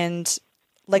 And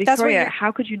like, Victoria, that's where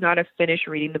how could you not have finished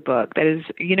reading the book? That is,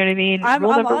 you know what I mean?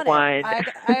 Rule number one.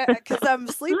 Because I'm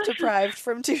sleep deprived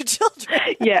from 2 children.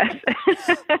 Yes.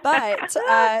 But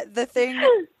the thing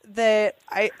that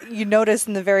you notice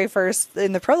in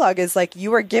the prologue is like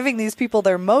you are giving these people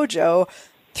their mojo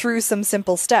through some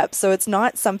simple steps. So it's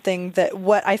not something that,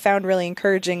 what I found really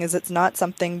encouraging is it's not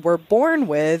something we're born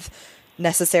with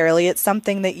necessarily. It's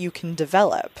something that you can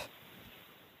develop.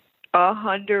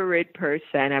 100%.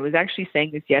 I was actually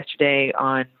saying this yesterday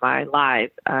on my live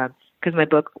because my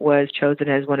book was chosen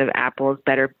as one of Apple's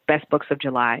best books of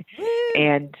July.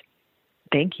 And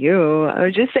thank you. I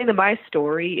was just saying that my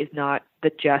story is not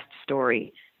the just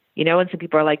story. You know, and some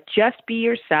people are like, just be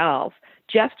yourself.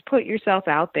 Just put yourself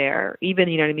out there. Even,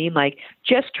 you know what I mean? Like,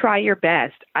 just try your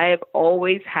best. I have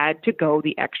always had to go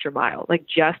the extra mile. Like,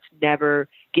 just never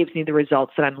gives me the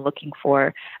results that I'm looking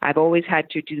for. I've always had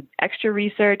to do extra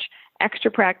research, extra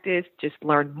practice, just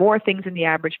learn more things than the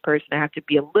average person. I have to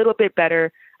be a little bit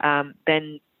better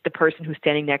than the person who's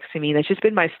standing next to me. That's just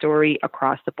been my story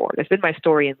across the board. It's been my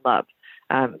story in love.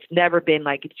 It's never been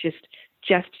like,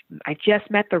 I just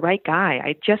met the right guy.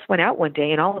 I just went out one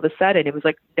day and all of a sudden it was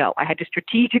like, no, I had to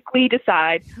strategically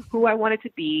decide who I wanted to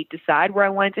be, decide where I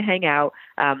wanted to hang out,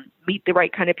 meet the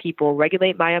right kind of people,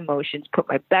 regulate my emotions, put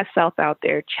my best self out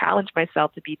there, challenge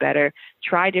myself to be better,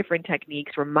 try different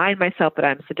techniques, remind myself that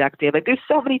I'm seductive. Like, there's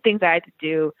so many things I had to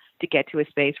do to get to a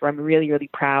space where I'm really, really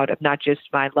proud of not just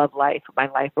my love life, but my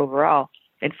life overall.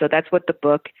 And so that's what the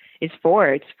book is for.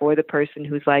 It's for the person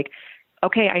who's like,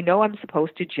 okay, I know I'm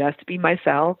supposed to just be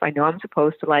myself. I know I'm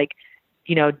supposed to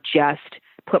just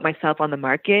put myself on the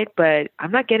market, but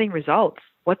I'm not getting results.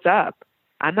 What's up?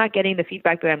 I'm not getting the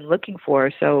feedback that I'm looking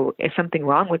for. So is something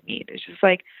wrong with me? It's just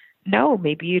like, no,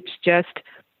 maybe it's just,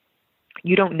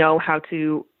 you don't know how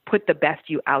to put the best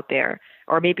you out there,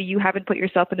 or maybe you haven't put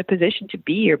yourself in a position to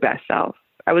be your best self.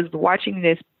 I was watching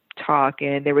this talk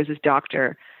and there was this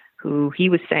doctor who he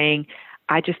was saying,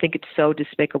 I just think it's so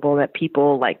despicable that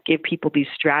people like give people these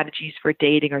strategies for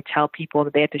dating or tell people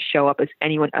that they have to show up as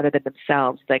anyone other than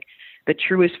themselves. Like, the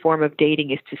truest form of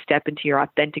dating is to step into your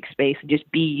authentic space and just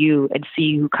be you and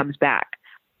see who comes back.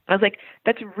 I was like,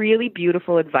 that's really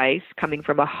beautiful advice coming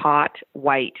from a hot,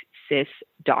 white, cis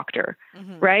doctor,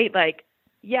 right? Like,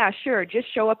 yeah, sure,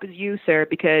 just show up as you, sir,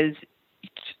 because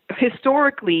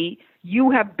historically you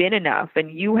have been enough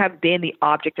and you have been the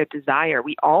object of desire.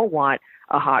 We all want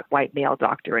a hot white male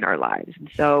doctor in our lives. And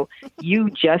so you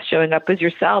just showing up as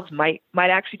yourselves might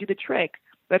actually do the trick.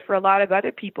 But for a lot of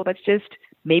other people, that's just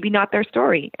maybe not their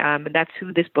story. And that's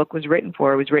who this book was written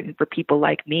for. It was written for people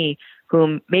like me,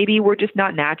 whom maybe were just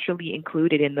not naturally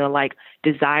included in the like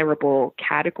desirable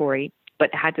category,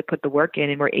 but had to put the work in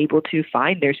and were able to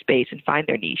find their space and find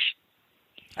their niche.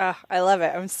 Oh, I love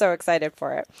it. I'm so excited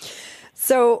for it.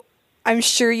 So I'm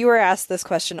sure you are asked this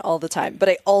question all the time, but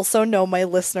I also know my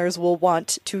listeners will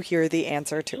want to hear the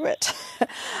answer to it.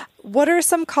 What are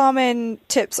some common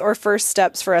tips or first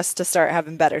steps for us to start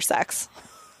having better sex?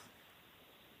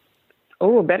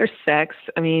 Oh, better sex.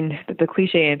 I mean, the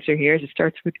cliche answer here is it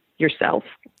starts with yourself.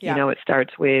 Yeah. You know, it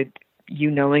starts with you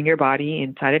knowing your body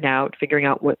inside and out, figuring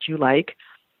out what you like.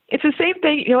 It's the same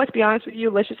thing. You know, let's be honest with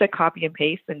you. Let's just like copy and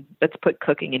paste and let's put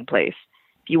cooking in place.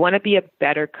 If you want to be a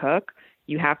better cook,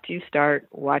 you have to start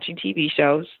watching TV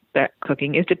shows that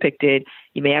cooking is depicted.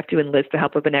 You may have to enlist the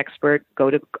help of an expert, go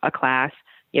to a class.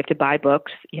 You have to buy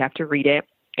books. You have to read it.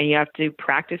 And you have to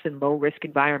practice in low-risk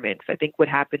environments. I think what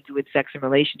happens with sex and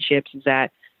relationships is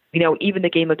that, you know, even the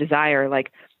game of desire,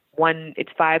 like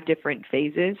it's 5 different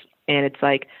phases. And it's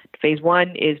like phase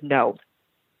 1 is know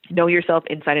yourself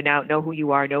inside and out, know who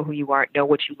you are, know who you aren't, know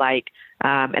what you like,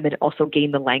 and then also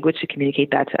gain the language to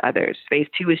communicate that to others. Phase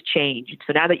 2 is change.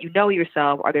 So now that you know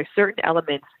yourself, are there certain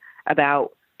elements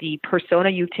about the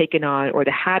persona you've taken on or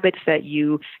the habits that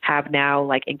you have now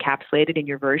like encapsulated in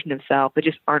your version of self that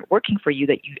just aren't working for you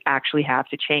that you actually have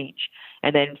to change?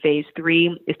 And then phase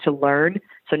 3 is to learn.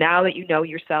 So now that you know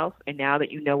yourself and now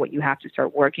that you know what you have to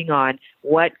start working on,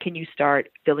 what can you start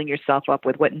filling yourself up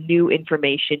with? What new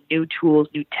information, new tools,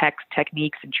 new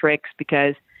techniques and tricks?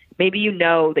 Because maybe you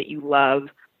know that you love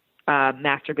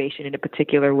masturbation in a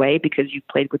particular way because you've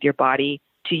played with your body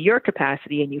to your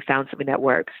capacity and you found something that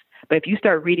works. But if you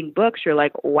start reading books, you're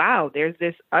like, wow, there's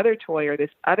this other toy or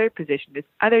this other position, this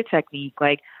other technique.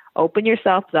 Like, open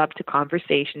yourself up to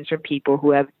conversations from people who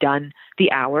have done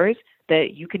the hours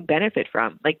that you can benefit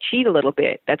from. Like, cheat a little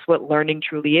bit. That's what learning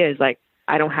truly is. Like,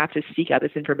 I don't have to seek out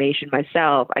this information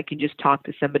myself. I can just talk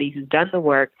to somebody who's done the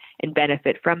work and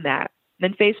benefit from that. And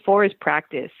then phase 4 is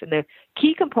practice. And the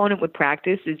key component with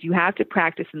practice is you have to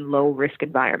practice in low-risk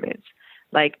environments.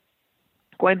 Like,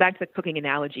 going back to the cooking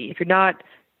analogy, if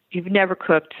you've never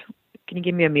cooked, can you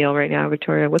give me a meal right now,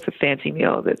 Victoria? What's a fancy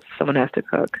meal that someone has to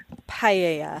cook?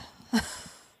 Paella.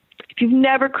 If you've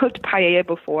never cooked paella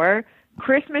before,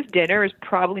 Christmas dinner is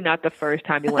probably not the first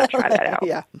time you want to try that out.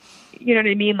 Yeah. You know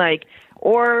what I mean? Like,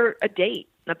 or a date,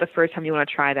 not the first time you want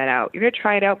to try that out. You're going to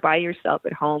try it out by yourself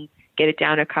at home, get it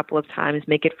down a couple of times,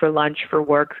 make it for lunch, for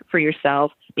work, for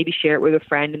yourself, maybe share it with a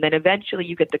friend. And then eventually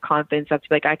you get the confidence up to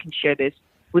be like, I can share this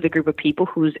with a group of people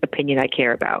whose opinion I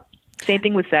care about. Same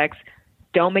thing with sex.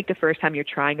 Don't make the first time you're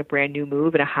trying a brand new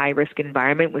move in a high-risk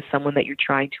environment with someone that you're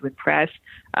trying to impress,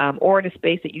 or in a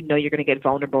space that you know you're going to get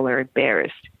vulnerable or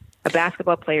embarrassed. A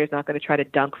basketball player is not going to try to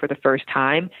dunk for the first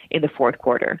time in the fourth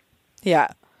quarter. Yeah.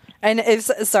 And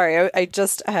I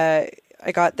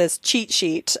got this cheat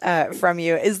sheet from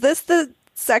you. Is this the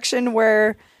section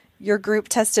where your group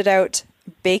tested out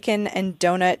bacon and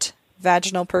donut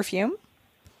vaginal perfume?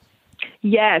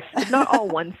 Yes, it's not all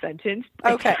one sentence.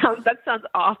 Okay. That sounds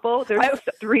awful. There's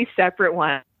 3 separate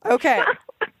ones. Okay.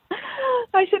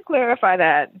 I should clarify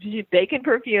that. Bacon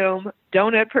perfume,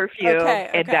 donut perfume,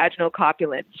 and vaginal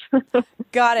copulence.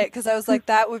 Got it, because I was like,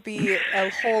 that would be a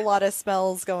whole lot of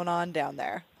smells going on down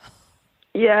there.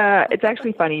 Yeah, it's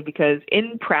actually funny because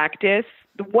in practice,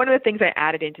 one of the things I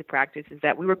added into practice is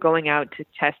that we were going out to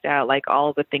test out like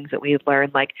all the things that we had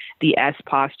learned, like the S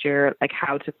posture, like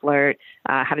how to flirt,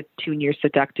 how to tune your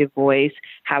seductive voice,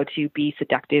 how to be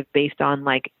seductive based on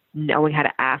like knowing how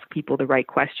to ask people the right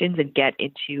questions and get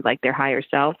into like their higher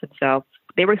self. And so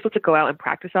they were supposed to go out and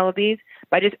practice all of these,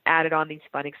 but I just added on these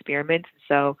fun experiments.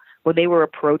 So when they were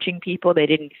approaching people, they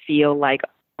didn't feel like,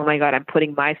 oh my God, I'm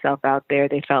putting myself out there.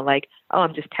 They felt like, oh,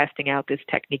 I'm just testing out this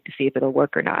technique to see if it'll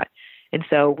work or not. And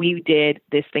so we did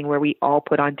this thing where we all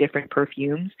put on different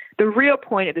perfumes. The real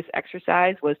point of this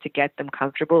exercise was to get them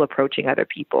comfortable approaching other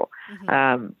people.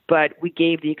 Mm-hmm. But we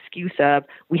gave the excuse of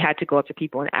we had to go up to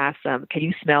people and ask them, can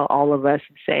you smell all of us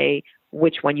and say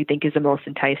which one you think is the most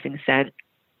enticing scent?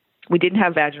 We didn't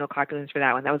have vaginal copulence for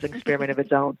that one. That was an experiment of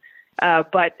its own.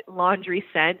 But laundry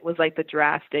scent was like the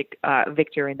drastic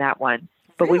victor in that one.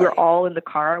 But we were all in the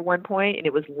car at one point, and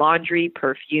it was laundry,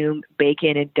 perfume,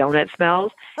 bacon, and donut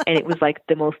smells. And it was like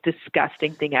the most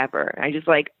disgusting thing ever. I just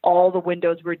like all the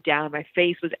windows were down. My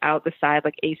face was out the side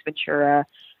like Ace Ventura.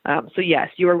 So yes,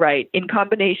 you were right. In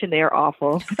combination, they are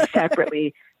awful.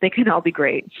 Separately, they can all be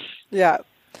great. Yeah.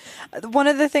 One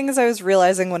of the things I was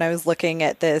realizing when I was looking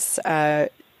at this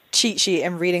cheat sheet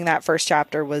and reading that first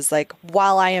chapter was like,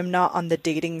 while I am not on the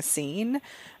dating scene,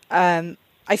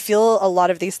 I feel a lot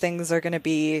of these things are going to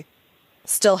be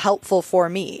still helpful for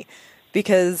me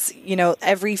because, you know,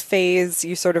 every phase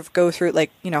you sort of go through,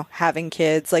 like, you know, having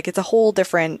kids, like it's a whole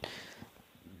different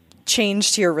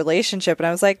change to your relationship. And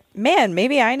I was like, man,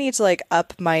 maybe I need to like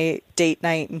up my date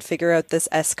night and figure out this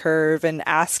S curve and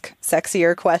ask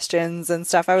sexier questions and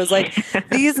stuff. I was like,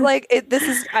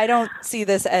 I don't see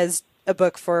this as a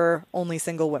book for only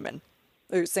single women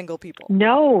or single people.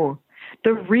 No.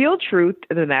 The real truth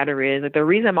of the matter is that the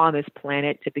reason I'm on this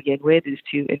planet to begin with is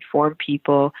to inform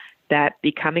people that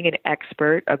becoming an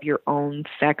expert of your own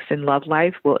sex and love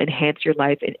life will enhance your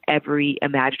life in every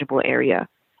imaginable area.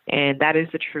 And that is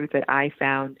the truth that I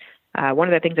found. One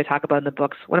of the things I talk about in the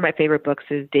books, one of my favorite books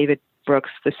is David Brooks'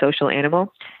 The Social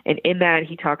Animal. And in that,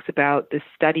 he talks about the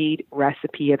studied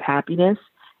recipe of happiness.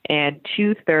 And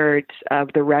 2/3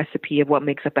 of the recipe of what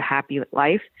makes up a happy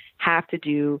life have to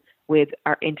do with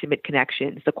our intimate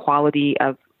connections, the quality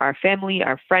of our family,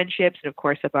 our friendships, and of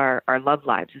course of our love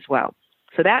lives as well.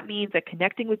 So that means that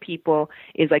connecting with people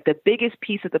is like the biggest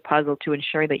piece of the puzzle to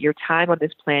ensuring that your time on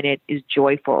this planet is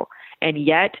joyful. And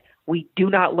yet we do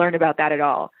not learn about that at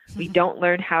all. We don't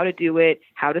learn how to do it,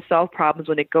 how to solve problems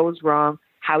when it goes wrong,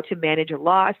 how to manage a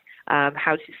loss,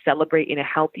 how to celebrate in a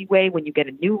healthy way when you get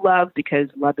a new love, because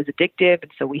love is addictive.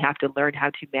 And so we have to learn how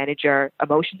to manage our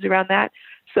emotions around that.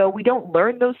 So we don't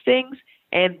learn those things.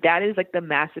 And that is like the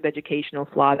massive educational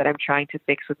flaw that I'm trying to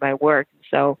fix with my work.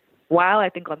 So while I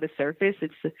think on the surface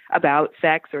it's about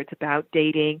sex or it's about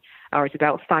dating or it's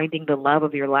about finding the love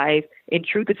of your life, in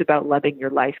truth, it's about loving your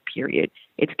life, period.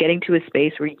 It's getting to a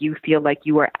space where you feel like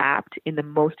you are apt in the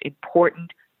most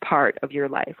important part of your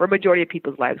life, or majority of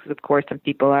people's lives. Because of course, some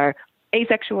people are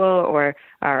asexual or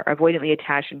are avoidantly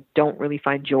attached and don't really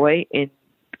find joy in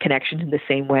connections in the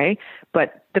same way.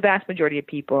 But the vast majority of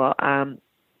people,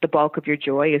 the bulk of your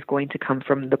joy is going to come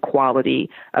from the quality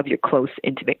of your close,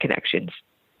 intimate connections.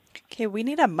 Okay, we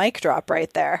need a mic drop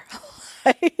right there.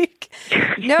 Like,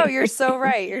 no, you're so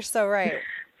right. You're so right.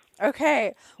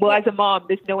 Okay. Well, as a mom,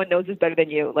 no one knows this better than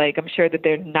you. Like, I'm sure that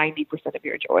they're 90% of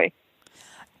your joy.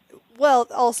 Well,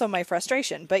 also my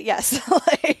frustration, but yes.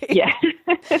 Yeah.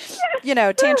 You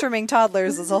know, tantruming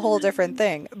toddlers is a whole different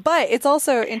thing. But it's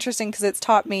also interesting because it's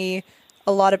taught me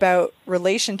a lot about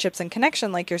relationships and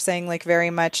connection, like you're saying, like very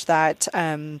much that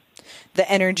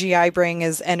the energy I bring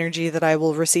is energy that I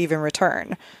will receive in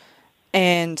return.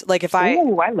 And like if I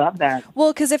love that.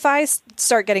 Well, because if I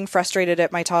start getting frustrated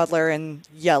at my toddler and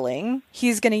yelling,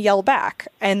 he's going to yell back.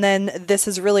 And then this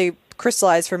has really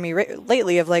crystallized for me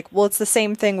lately of like, well, it's the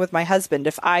same thing with my husband.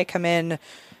 If I come in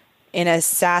a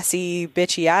sassy,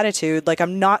 bitchy attitude, like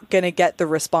I'm not going to get the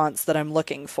response that I'm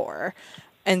looking for.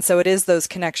 And so it is those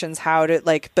connections,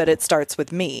 but it starts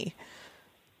with me.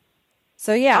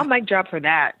 So yeah. I'll mic drop for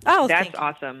that. Oh, that's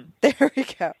awesome. There we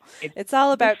go. It's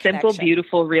all about simple, connection.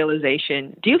 Beautiful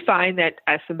realization. Do you find that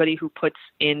as somebody who puts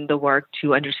in the work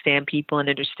to understand people and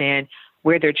understand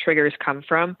where their triggers come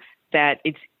from, that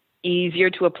it's easier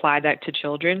to apply that to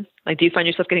children? Like, do you find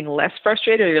yourself getting less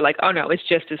frustrated, or you're like, oh no, it's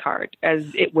just as hard as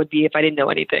it would be if I didn't know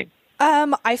anything?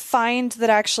 I find that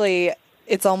actually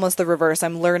it's almost the reverse.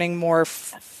 I'm learning more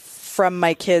from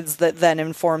my kids that then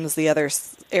informs the other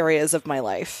areas of my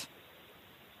life.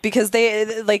 Because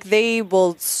they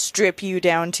will strip you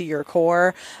down to your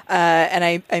core.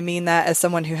 And I mean that as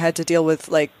someone who had to deal with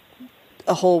like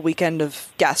a whole weekend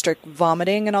of gastric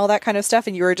vomiting and all that kind of stuff.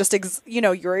 And you were just,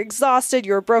 you're exhausted,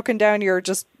 you're broken down, you're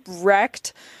just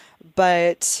wrecked,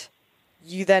 but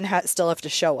you then still have to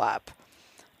show up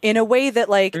in a way that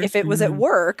like, if it was at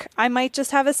work, I might just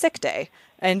have a sick day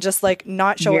and just like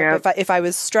not show up. If I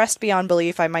was stressed beyond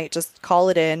belief, I might just call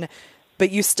it in. But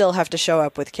you still have to show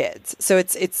up with kids. So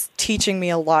it's teaching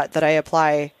me a lot that I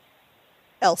apply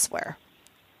elsewhere.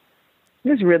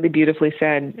 It was really beautifully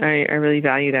said. I really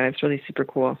value that. It's really super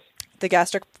cool. The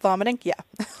gastric vomiting? Yeah.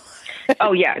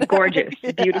 Oh, yeah. Gorgeous.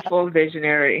 Yeah. Beautiful,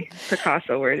 visionary,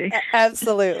 Picasso worthy.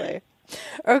 Absolutely.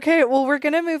 Okay, well, we're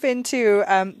going to move into,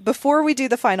 before we do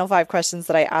the final 5 questions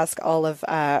that I ask all of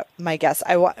my guests,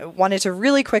 I wanted to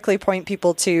really quickly point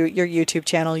people to your YouTube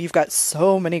channel. You've got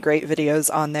so many great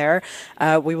videos on there.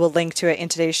 We will link to it in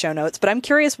today's show notes. But I'm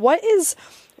curious, what is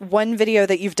one video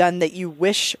that you've done that you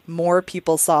wish more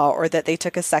people saw or that they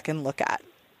took a second look at?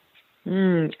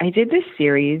 I did this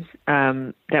series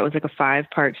that was like a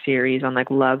 5-part series on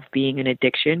like love being an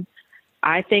addiction.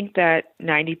 I think that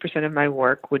 90% of my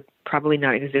work would probably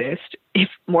not exist if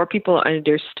more people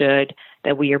understood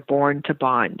that we are born to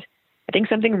bond. I think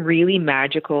something really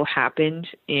magical happened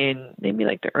in maybe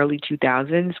like the early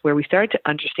 2000s where we started to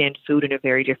understand food in a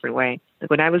very different way.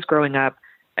 Like when I was growing up,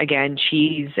 again,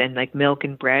 cheese and like milk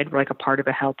and bread were like a part of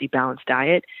a healthy, balanced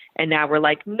diet. And now we're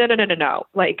like, no, no, no, no, no.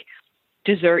 Like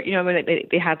dessert, you know, when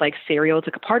they had like cereal, it's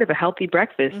like a part of a healthy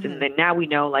breakfast. Mm-hmm. And then now we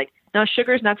know like, no,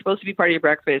 sugar is not supposed to be part of your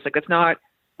breakfast. Like it's not,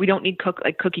 we don't need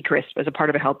Cookie Crisp as a part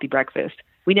of a healthy breakfast.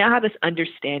 We now have this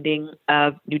understanding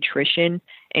of nutrition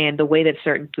and the way that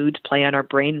certain foods play on our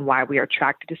brain and why we are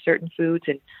attracted to certain foods.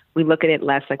 And we look at it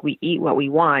less like we eat what we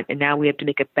want. And now we have to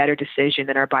make a better decision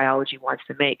than our biology wants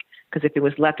to make. Because if it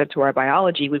was left up to our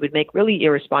biology, we would make really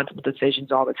irresponsible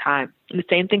decisions all the time. And the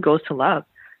same thing goes to love.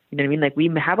 You know what I mean? Like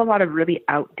we have a lot of really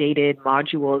outdated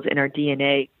modules in our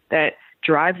DNA that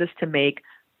drives us to make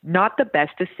not the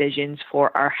best decisions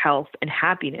for our health and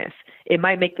happiness. It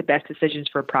might make the best decisions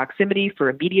for proximity, for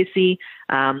immediacy,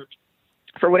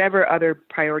 for whatever other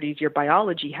priorities your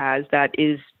biology has. That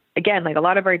is, again, like a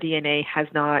lot of our DNA has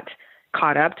not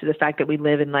caught up to the fact that we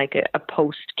live in like a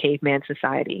post-caveman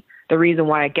society. The reason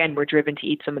why, again, we're driven to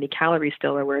eat so many calories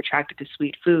still, or we're attracted to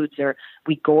sweet foods, or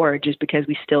we gorge is because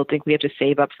we still think we have to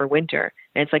save up for winter.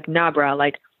 And it's like, nah, bro,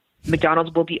 like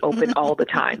McDonald's will be open all the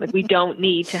time. Like we don't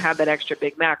need to have that extra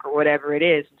Big Mac or whatever it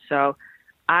is. And so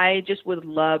I just would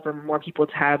love for more people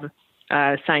to have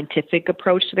a scientific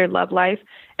approach to their love life,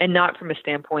 and not from a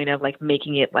standpoint of like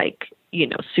making it like, you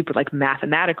know, super like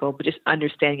mathematical, but just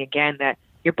understanding again that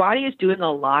your body is doing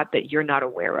a lot that you're not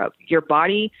aware of. Your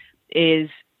body is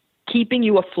keeping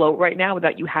you afloat right now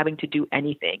without you having to do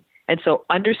anything. And so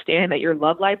understand that your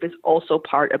love life is also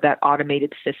part of that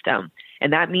automated system.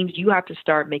 And that means you have to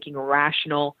start making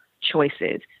rational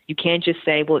choices. You can't just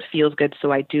say, well, it feels good,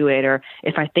 so I do it. Or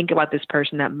if I think about this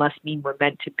person, that must mean we're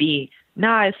meant to be.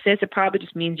 Nah, it says it probably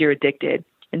just means you're addicted.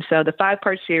 And so the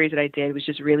 5-part series that I did was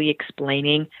just really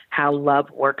explaining how love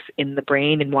works in the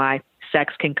brain and why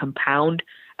sex can compound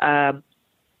an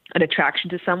attraction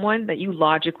to someone that you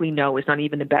logically know is not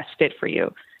even the best fit for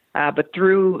you. But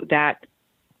through that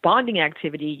bonding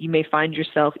activity, you may find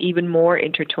yourself even more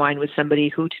intertwined with somebody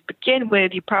who, to begin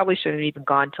with, you probably shouldn't have even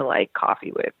gone to like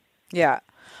coffee with. Yeah,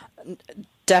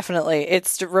 definitely.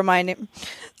 It's reminding.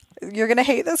 You're going to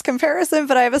hate this comparison,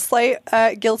 but I have a slight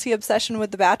guilty obsession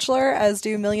with The Bachelor, as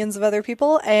do millions of other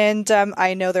people. And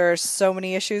I know there are so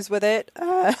many issues with it,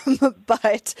 but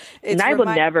it's... And I will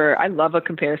never... I love a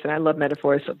comparison. I love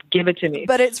metaphors, so give it to me.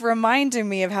 But it's reminding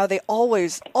me of how they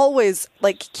always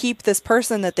like keep this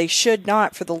person that they should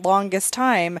not for the longest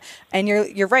time. And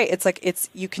you're right. It's like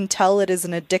you can tell it is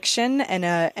an addiction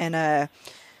and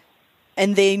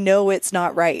they know it's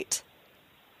not right.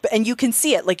 And you can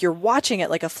see it, like you're watching it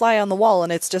like a fly on the wall,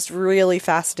 and it's just really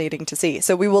fascinating to see.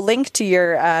 So we will link to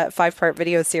your 5-part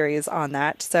video series on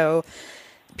that, so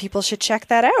people should check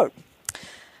that out.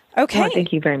 Okay. Oh,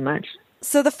 thank you very much.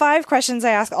 So the 5 questions I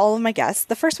ask all of my guests.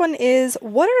 The first one is,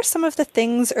 what are some of the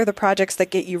things or the projects that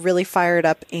get you really fired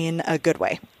up in a good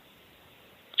way?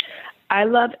 I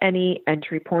love any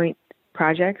entry point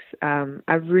projects.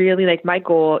 I really like my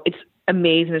goal. It's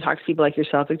amazing to talk to people like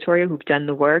yourself, Victoria, who've done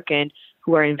the work and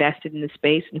who are invested in the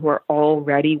space and who are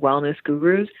already wellness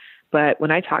gurus. But when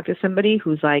I talk to somebody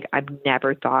who's like, I've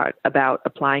never thought about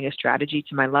applying a strategy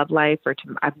to my love life, or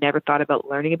I've never thought about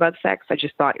learning about sex, I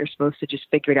just thought you're supposed to just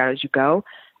figure it out as you go.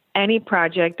 Any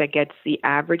project that gets the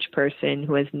average person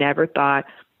who has never thought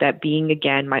that being,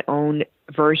 again, my own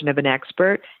version of an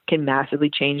expert can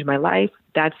massively change my life,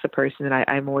 that's the person that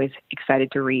I'm always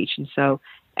excited to reach. And so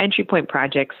entry point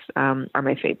projects are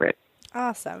my favorite.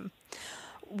 Awesome.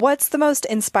 What's the most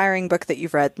inspiring book that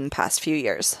you've read in the past few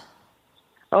years?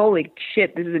 Holy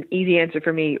shit, this is an easy answer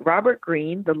for me. Robert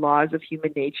Greene, The Laws of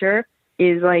Human Nature,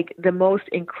 is like the most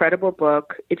incredible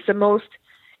book. It's the most,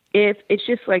 it's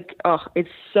just like, it's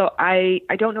so, I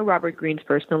don't know Robert Greene's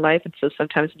personal life. And so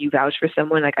sometimes when you vouch for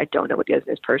someone, like I don't know what he does in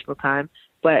his personal time.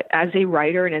 But as a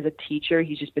writer and as a teacher,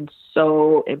 he's just been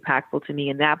so impactful to me.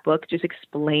 And that book just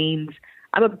explains,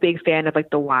 I'm a big fan of like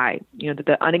the why, that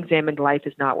the unexamined life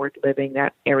is not worth living.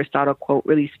 That Aristotle quote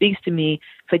really speaks to me.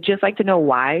 So I just like to know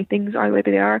why things are the way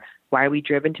they are. Why are we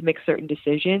driven to make certain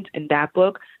decisions? And that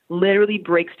book literally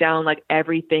breaks down like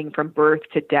everything from birth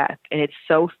to death. And it's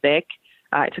so thick.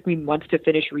 It took me months to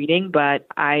finish reading, but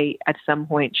I, at some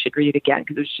point, should read it again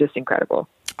because it was just incredible.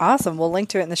 Awesome. We'll link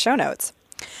to it in the show notes.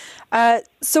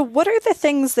 So what are the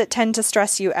things that tend to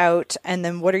stress you out? And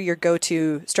then what are your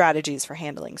go-to strategies for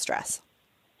handling stress?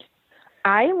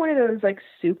 I am one of those like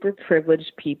super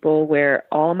privileged people where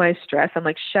all my stress, I'm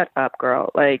like, shut up,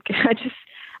 girl. Like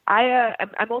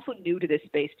I'm also new to this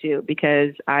space too,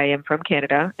 because I am from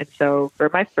Canada. And so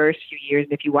for my first few years,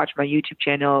 and if you watch my YouTube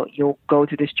channel, you'll go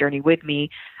through this journey with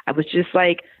me. I was just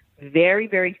like very,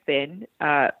 very thin,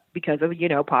 because of,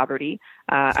 poverty.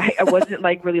 I wasn't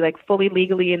like really like fully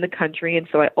legally in the country. And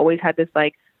so I always had this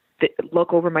like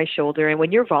look over my shoulder. And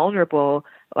when you're vulnerable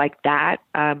like that,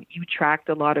 you attract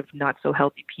a lot of not so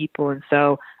healthy people. And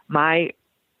so in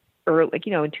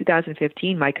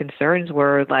 2015, my concerns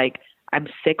were like, I'm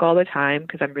sick all the time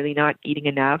because I'm really not eating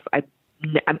enough.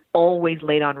 I'm always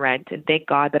late on rent, and thank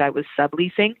God that I was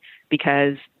subleasing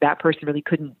because that person really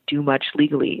couldn't do much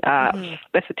legally.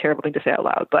 That's a terrible thing to say out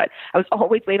loud, but I was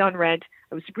always late on rent.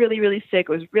 I was really, really sick.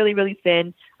 I was really, really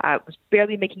thin. I was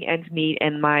barely making ends meet,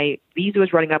 and my visa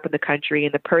was running up in the country,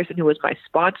 and the person who was my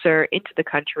sponsor into the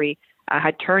country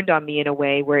had turned on me in a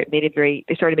way where it made it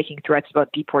they started making threats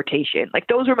about deportation. Like,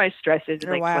 those were my stresses in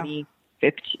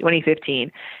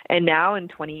 2015. And now in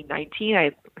 2019,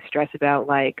 I stress about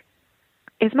like,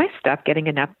 is my stuff getting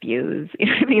enough views? You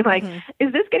know what I mean? Like,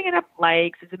 is this getting enough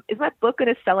likes? Is my book going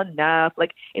to sell enough?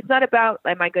 Like, it's not about,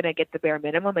 am I going to get the bare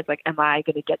minimum? It's like, am I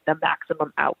going to get the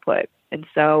maximum output? And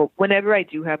so whenever I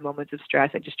do have moments of stress,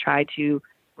 I just try to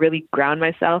really ground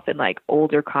myself in like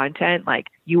older content, like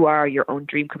you are your own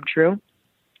dream come true.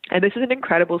 And this is an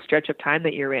incredible stretch of time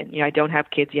that you're in. I don't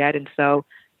have kids yet. And so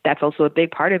that's also a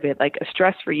big part of it. Like, a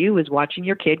stress for you is watching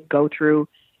your kid go through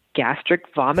gastric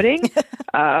vomiting,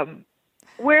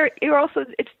 where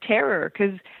it's terror,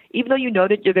 because even though you know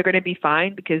that they're going to be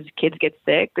fine because kids get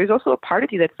sick, there's also a part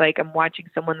of you that's like, I'm watching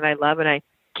someone that I love and I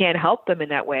can't help them in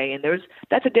that way. And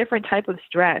that's a different type of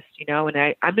stress,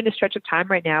 and I'm in a stretch of time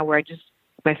right now where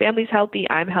my family's healthy,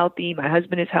 I'm healthy, my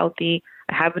husband is healthy,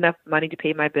 I have enough money to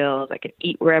pay my bills, I can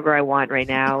eat wherever I want right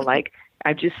now. Like,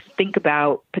 I just think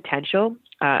about potential,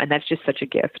 and that's just such a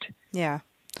gift. Yeah.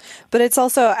 But it's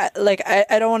also like,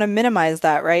 I don't want to minimize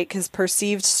that, right? Because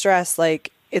perceived stress,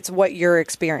 like, it's what you're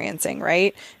experiencing,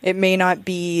 right? It may not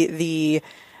be the,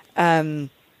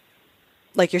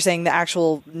 like you're saying, the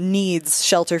actual needs,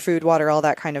 shelter, food, water, all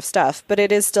that kind of stuff, but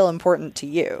it is still important to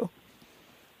you.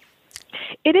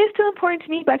 It is still important to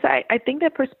me, but I think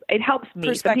that it helps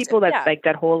me. Some people that's like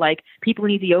that whole, like, people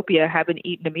in Ethiopia haven't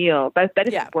eaten a meal. That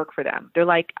doesn't work for them. They're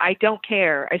like, I don't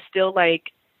care. I still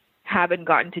haven't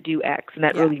gotten to do X, and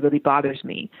that really, really bothers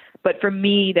me. But for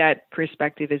me, that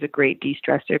perspective is a great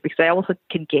de-stressor because I also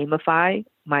can gamify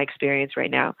my experience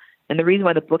right now. And the reason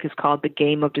why the book is called The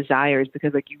Game of Desire is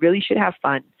because, like, you really should have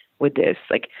fun with this.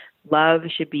 Like, love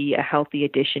should be a healthy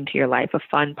addition to your life, a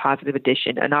fun, positive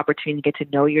addition, an opportunity to get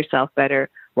to know yourself better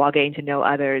while getting to know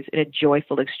others in a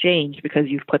joyful exchange because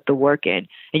you've put the work in,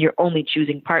 and you're only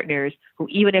choosing partners who,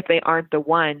 even if they aren't the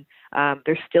one,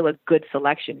 they're still a good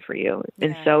selection for you. Yeah.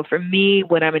 And so for me,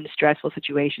 when I'm in stressful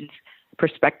situations,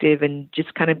 perspective and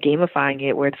just kind of gamifying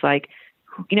it where it's like,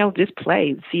 just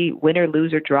play, see, win or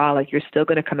lose or draw, like, you're still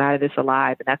going to come out of this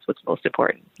alive. And that's what's most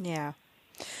important. Yeah.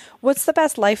 What's the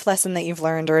best life lesson that you've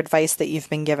learned or advice that you've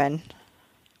been given?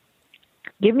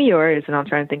 Give me yours, and I'll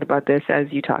try and think about this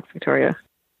as you talk, Victoria.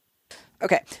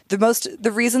 Okay.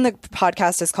 The reason the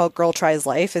podcast is called Girl Tries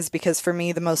Life is because for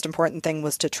me, the most important thing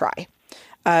was to try.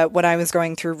 When I was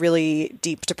going through really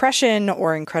deep depression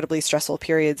or incredibly stressful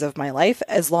periods of my life,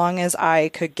 as long as I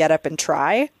could get up and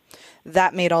try,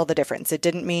 that made all the difference. It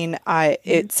didn't mean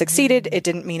it succeeded. It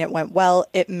didn't mean it went well.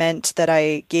 It meant that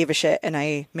I gave a shit and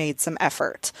I made some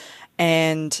effort.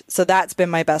 And so that's been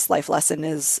my best life lesson,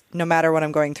 is no matter what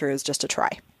I'm going through, is just to try.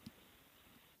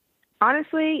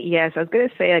 Honestly, yes. I was going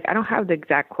to say, like, I don't have the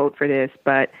exact quote for this,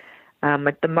 but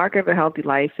like, the mark of a healthy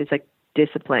life is like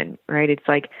discipline, right? It's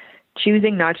like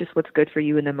choosing not just what's good for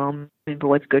you in the moment, but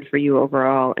what's good for you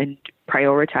overall, and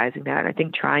prioritizing that. And I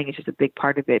think trying is just a big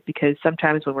part of it, because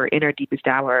sometimes when we're in our deepest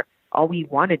hour, all we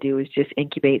want to do is just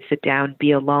incubate, sit down,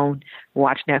 be alone,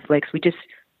 watch Netflix. We just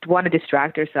want to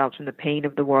distract ourselves from the pain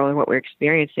of the world and what we're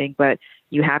experiencing. But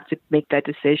you have to make that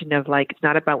decision of, like, it's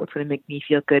not about what's going to make me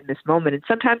feel good in this moment. And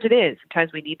sometimes it is.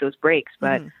 Sometimes we need those breaks.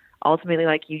 But ultimately,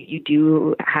 like, you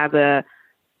do have a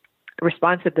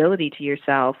responsibility to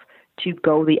yourself to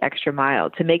go the extra mile,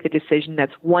 to make the decision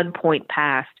that's 1 point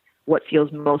past what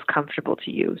feels most comfortable to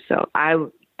you. So I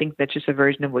think that's just a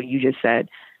version of what you just said.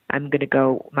 I'm going to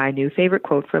go, my new favorite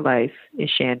quote for life is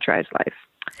Shan Tries Life.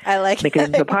 I like Make it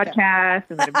into a podcast.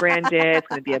 I'm going to brand it. It's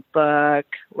going to be a book.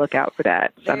 Look out for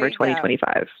that. Summer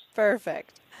 2025.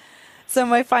 Perfect. So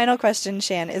my final question,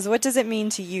 Shan, is what does it mean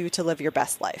to you to live your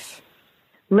best life?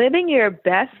 Living your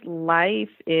best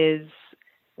life is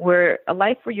a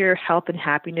life where your health and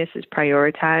happiness is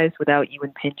prioritized without you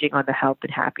impinging on the health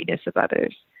and happiness of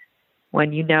others.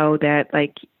 When you know that,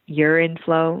 like, you're in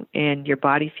flow and your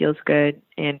body feels good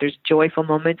and there's joyful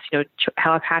moments,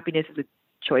 happiness is a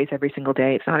choice every single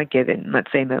day. It's not a given. I'm not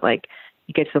saying that, like,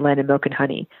 you get to the land of milk and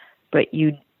honey, but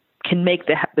you can make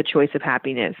the choice of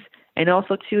happiness. And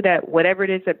also, too, that whatever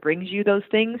it is that brings you those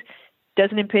things,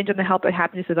 doesn't impinge on the health and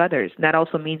happiness of others. And that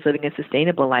also means living a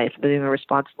sustainable life, living a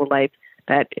responsible life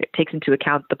that takes into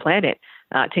account the planet,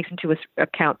 takes into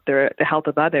account the health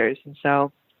of others. And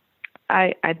so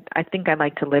I think I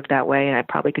like to live that way, and I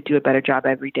probably could do a better job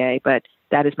every day, but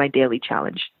that is my daily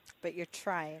challenge. But you're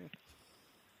trying.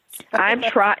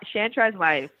 Shan tries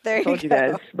life. There I told you you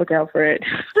go. guys. Look out for it.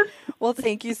 Well,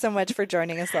 thank you so much for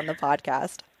joining us on the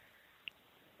podcast.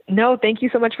 No, thank you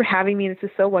so much for having me. This is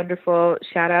so wonderful.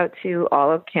 Shout out to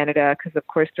all of Canada, because of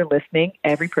course they're listening,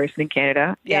 every person in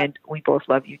Canada, Yeah. and we both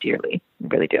love you dearly. We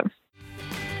really do.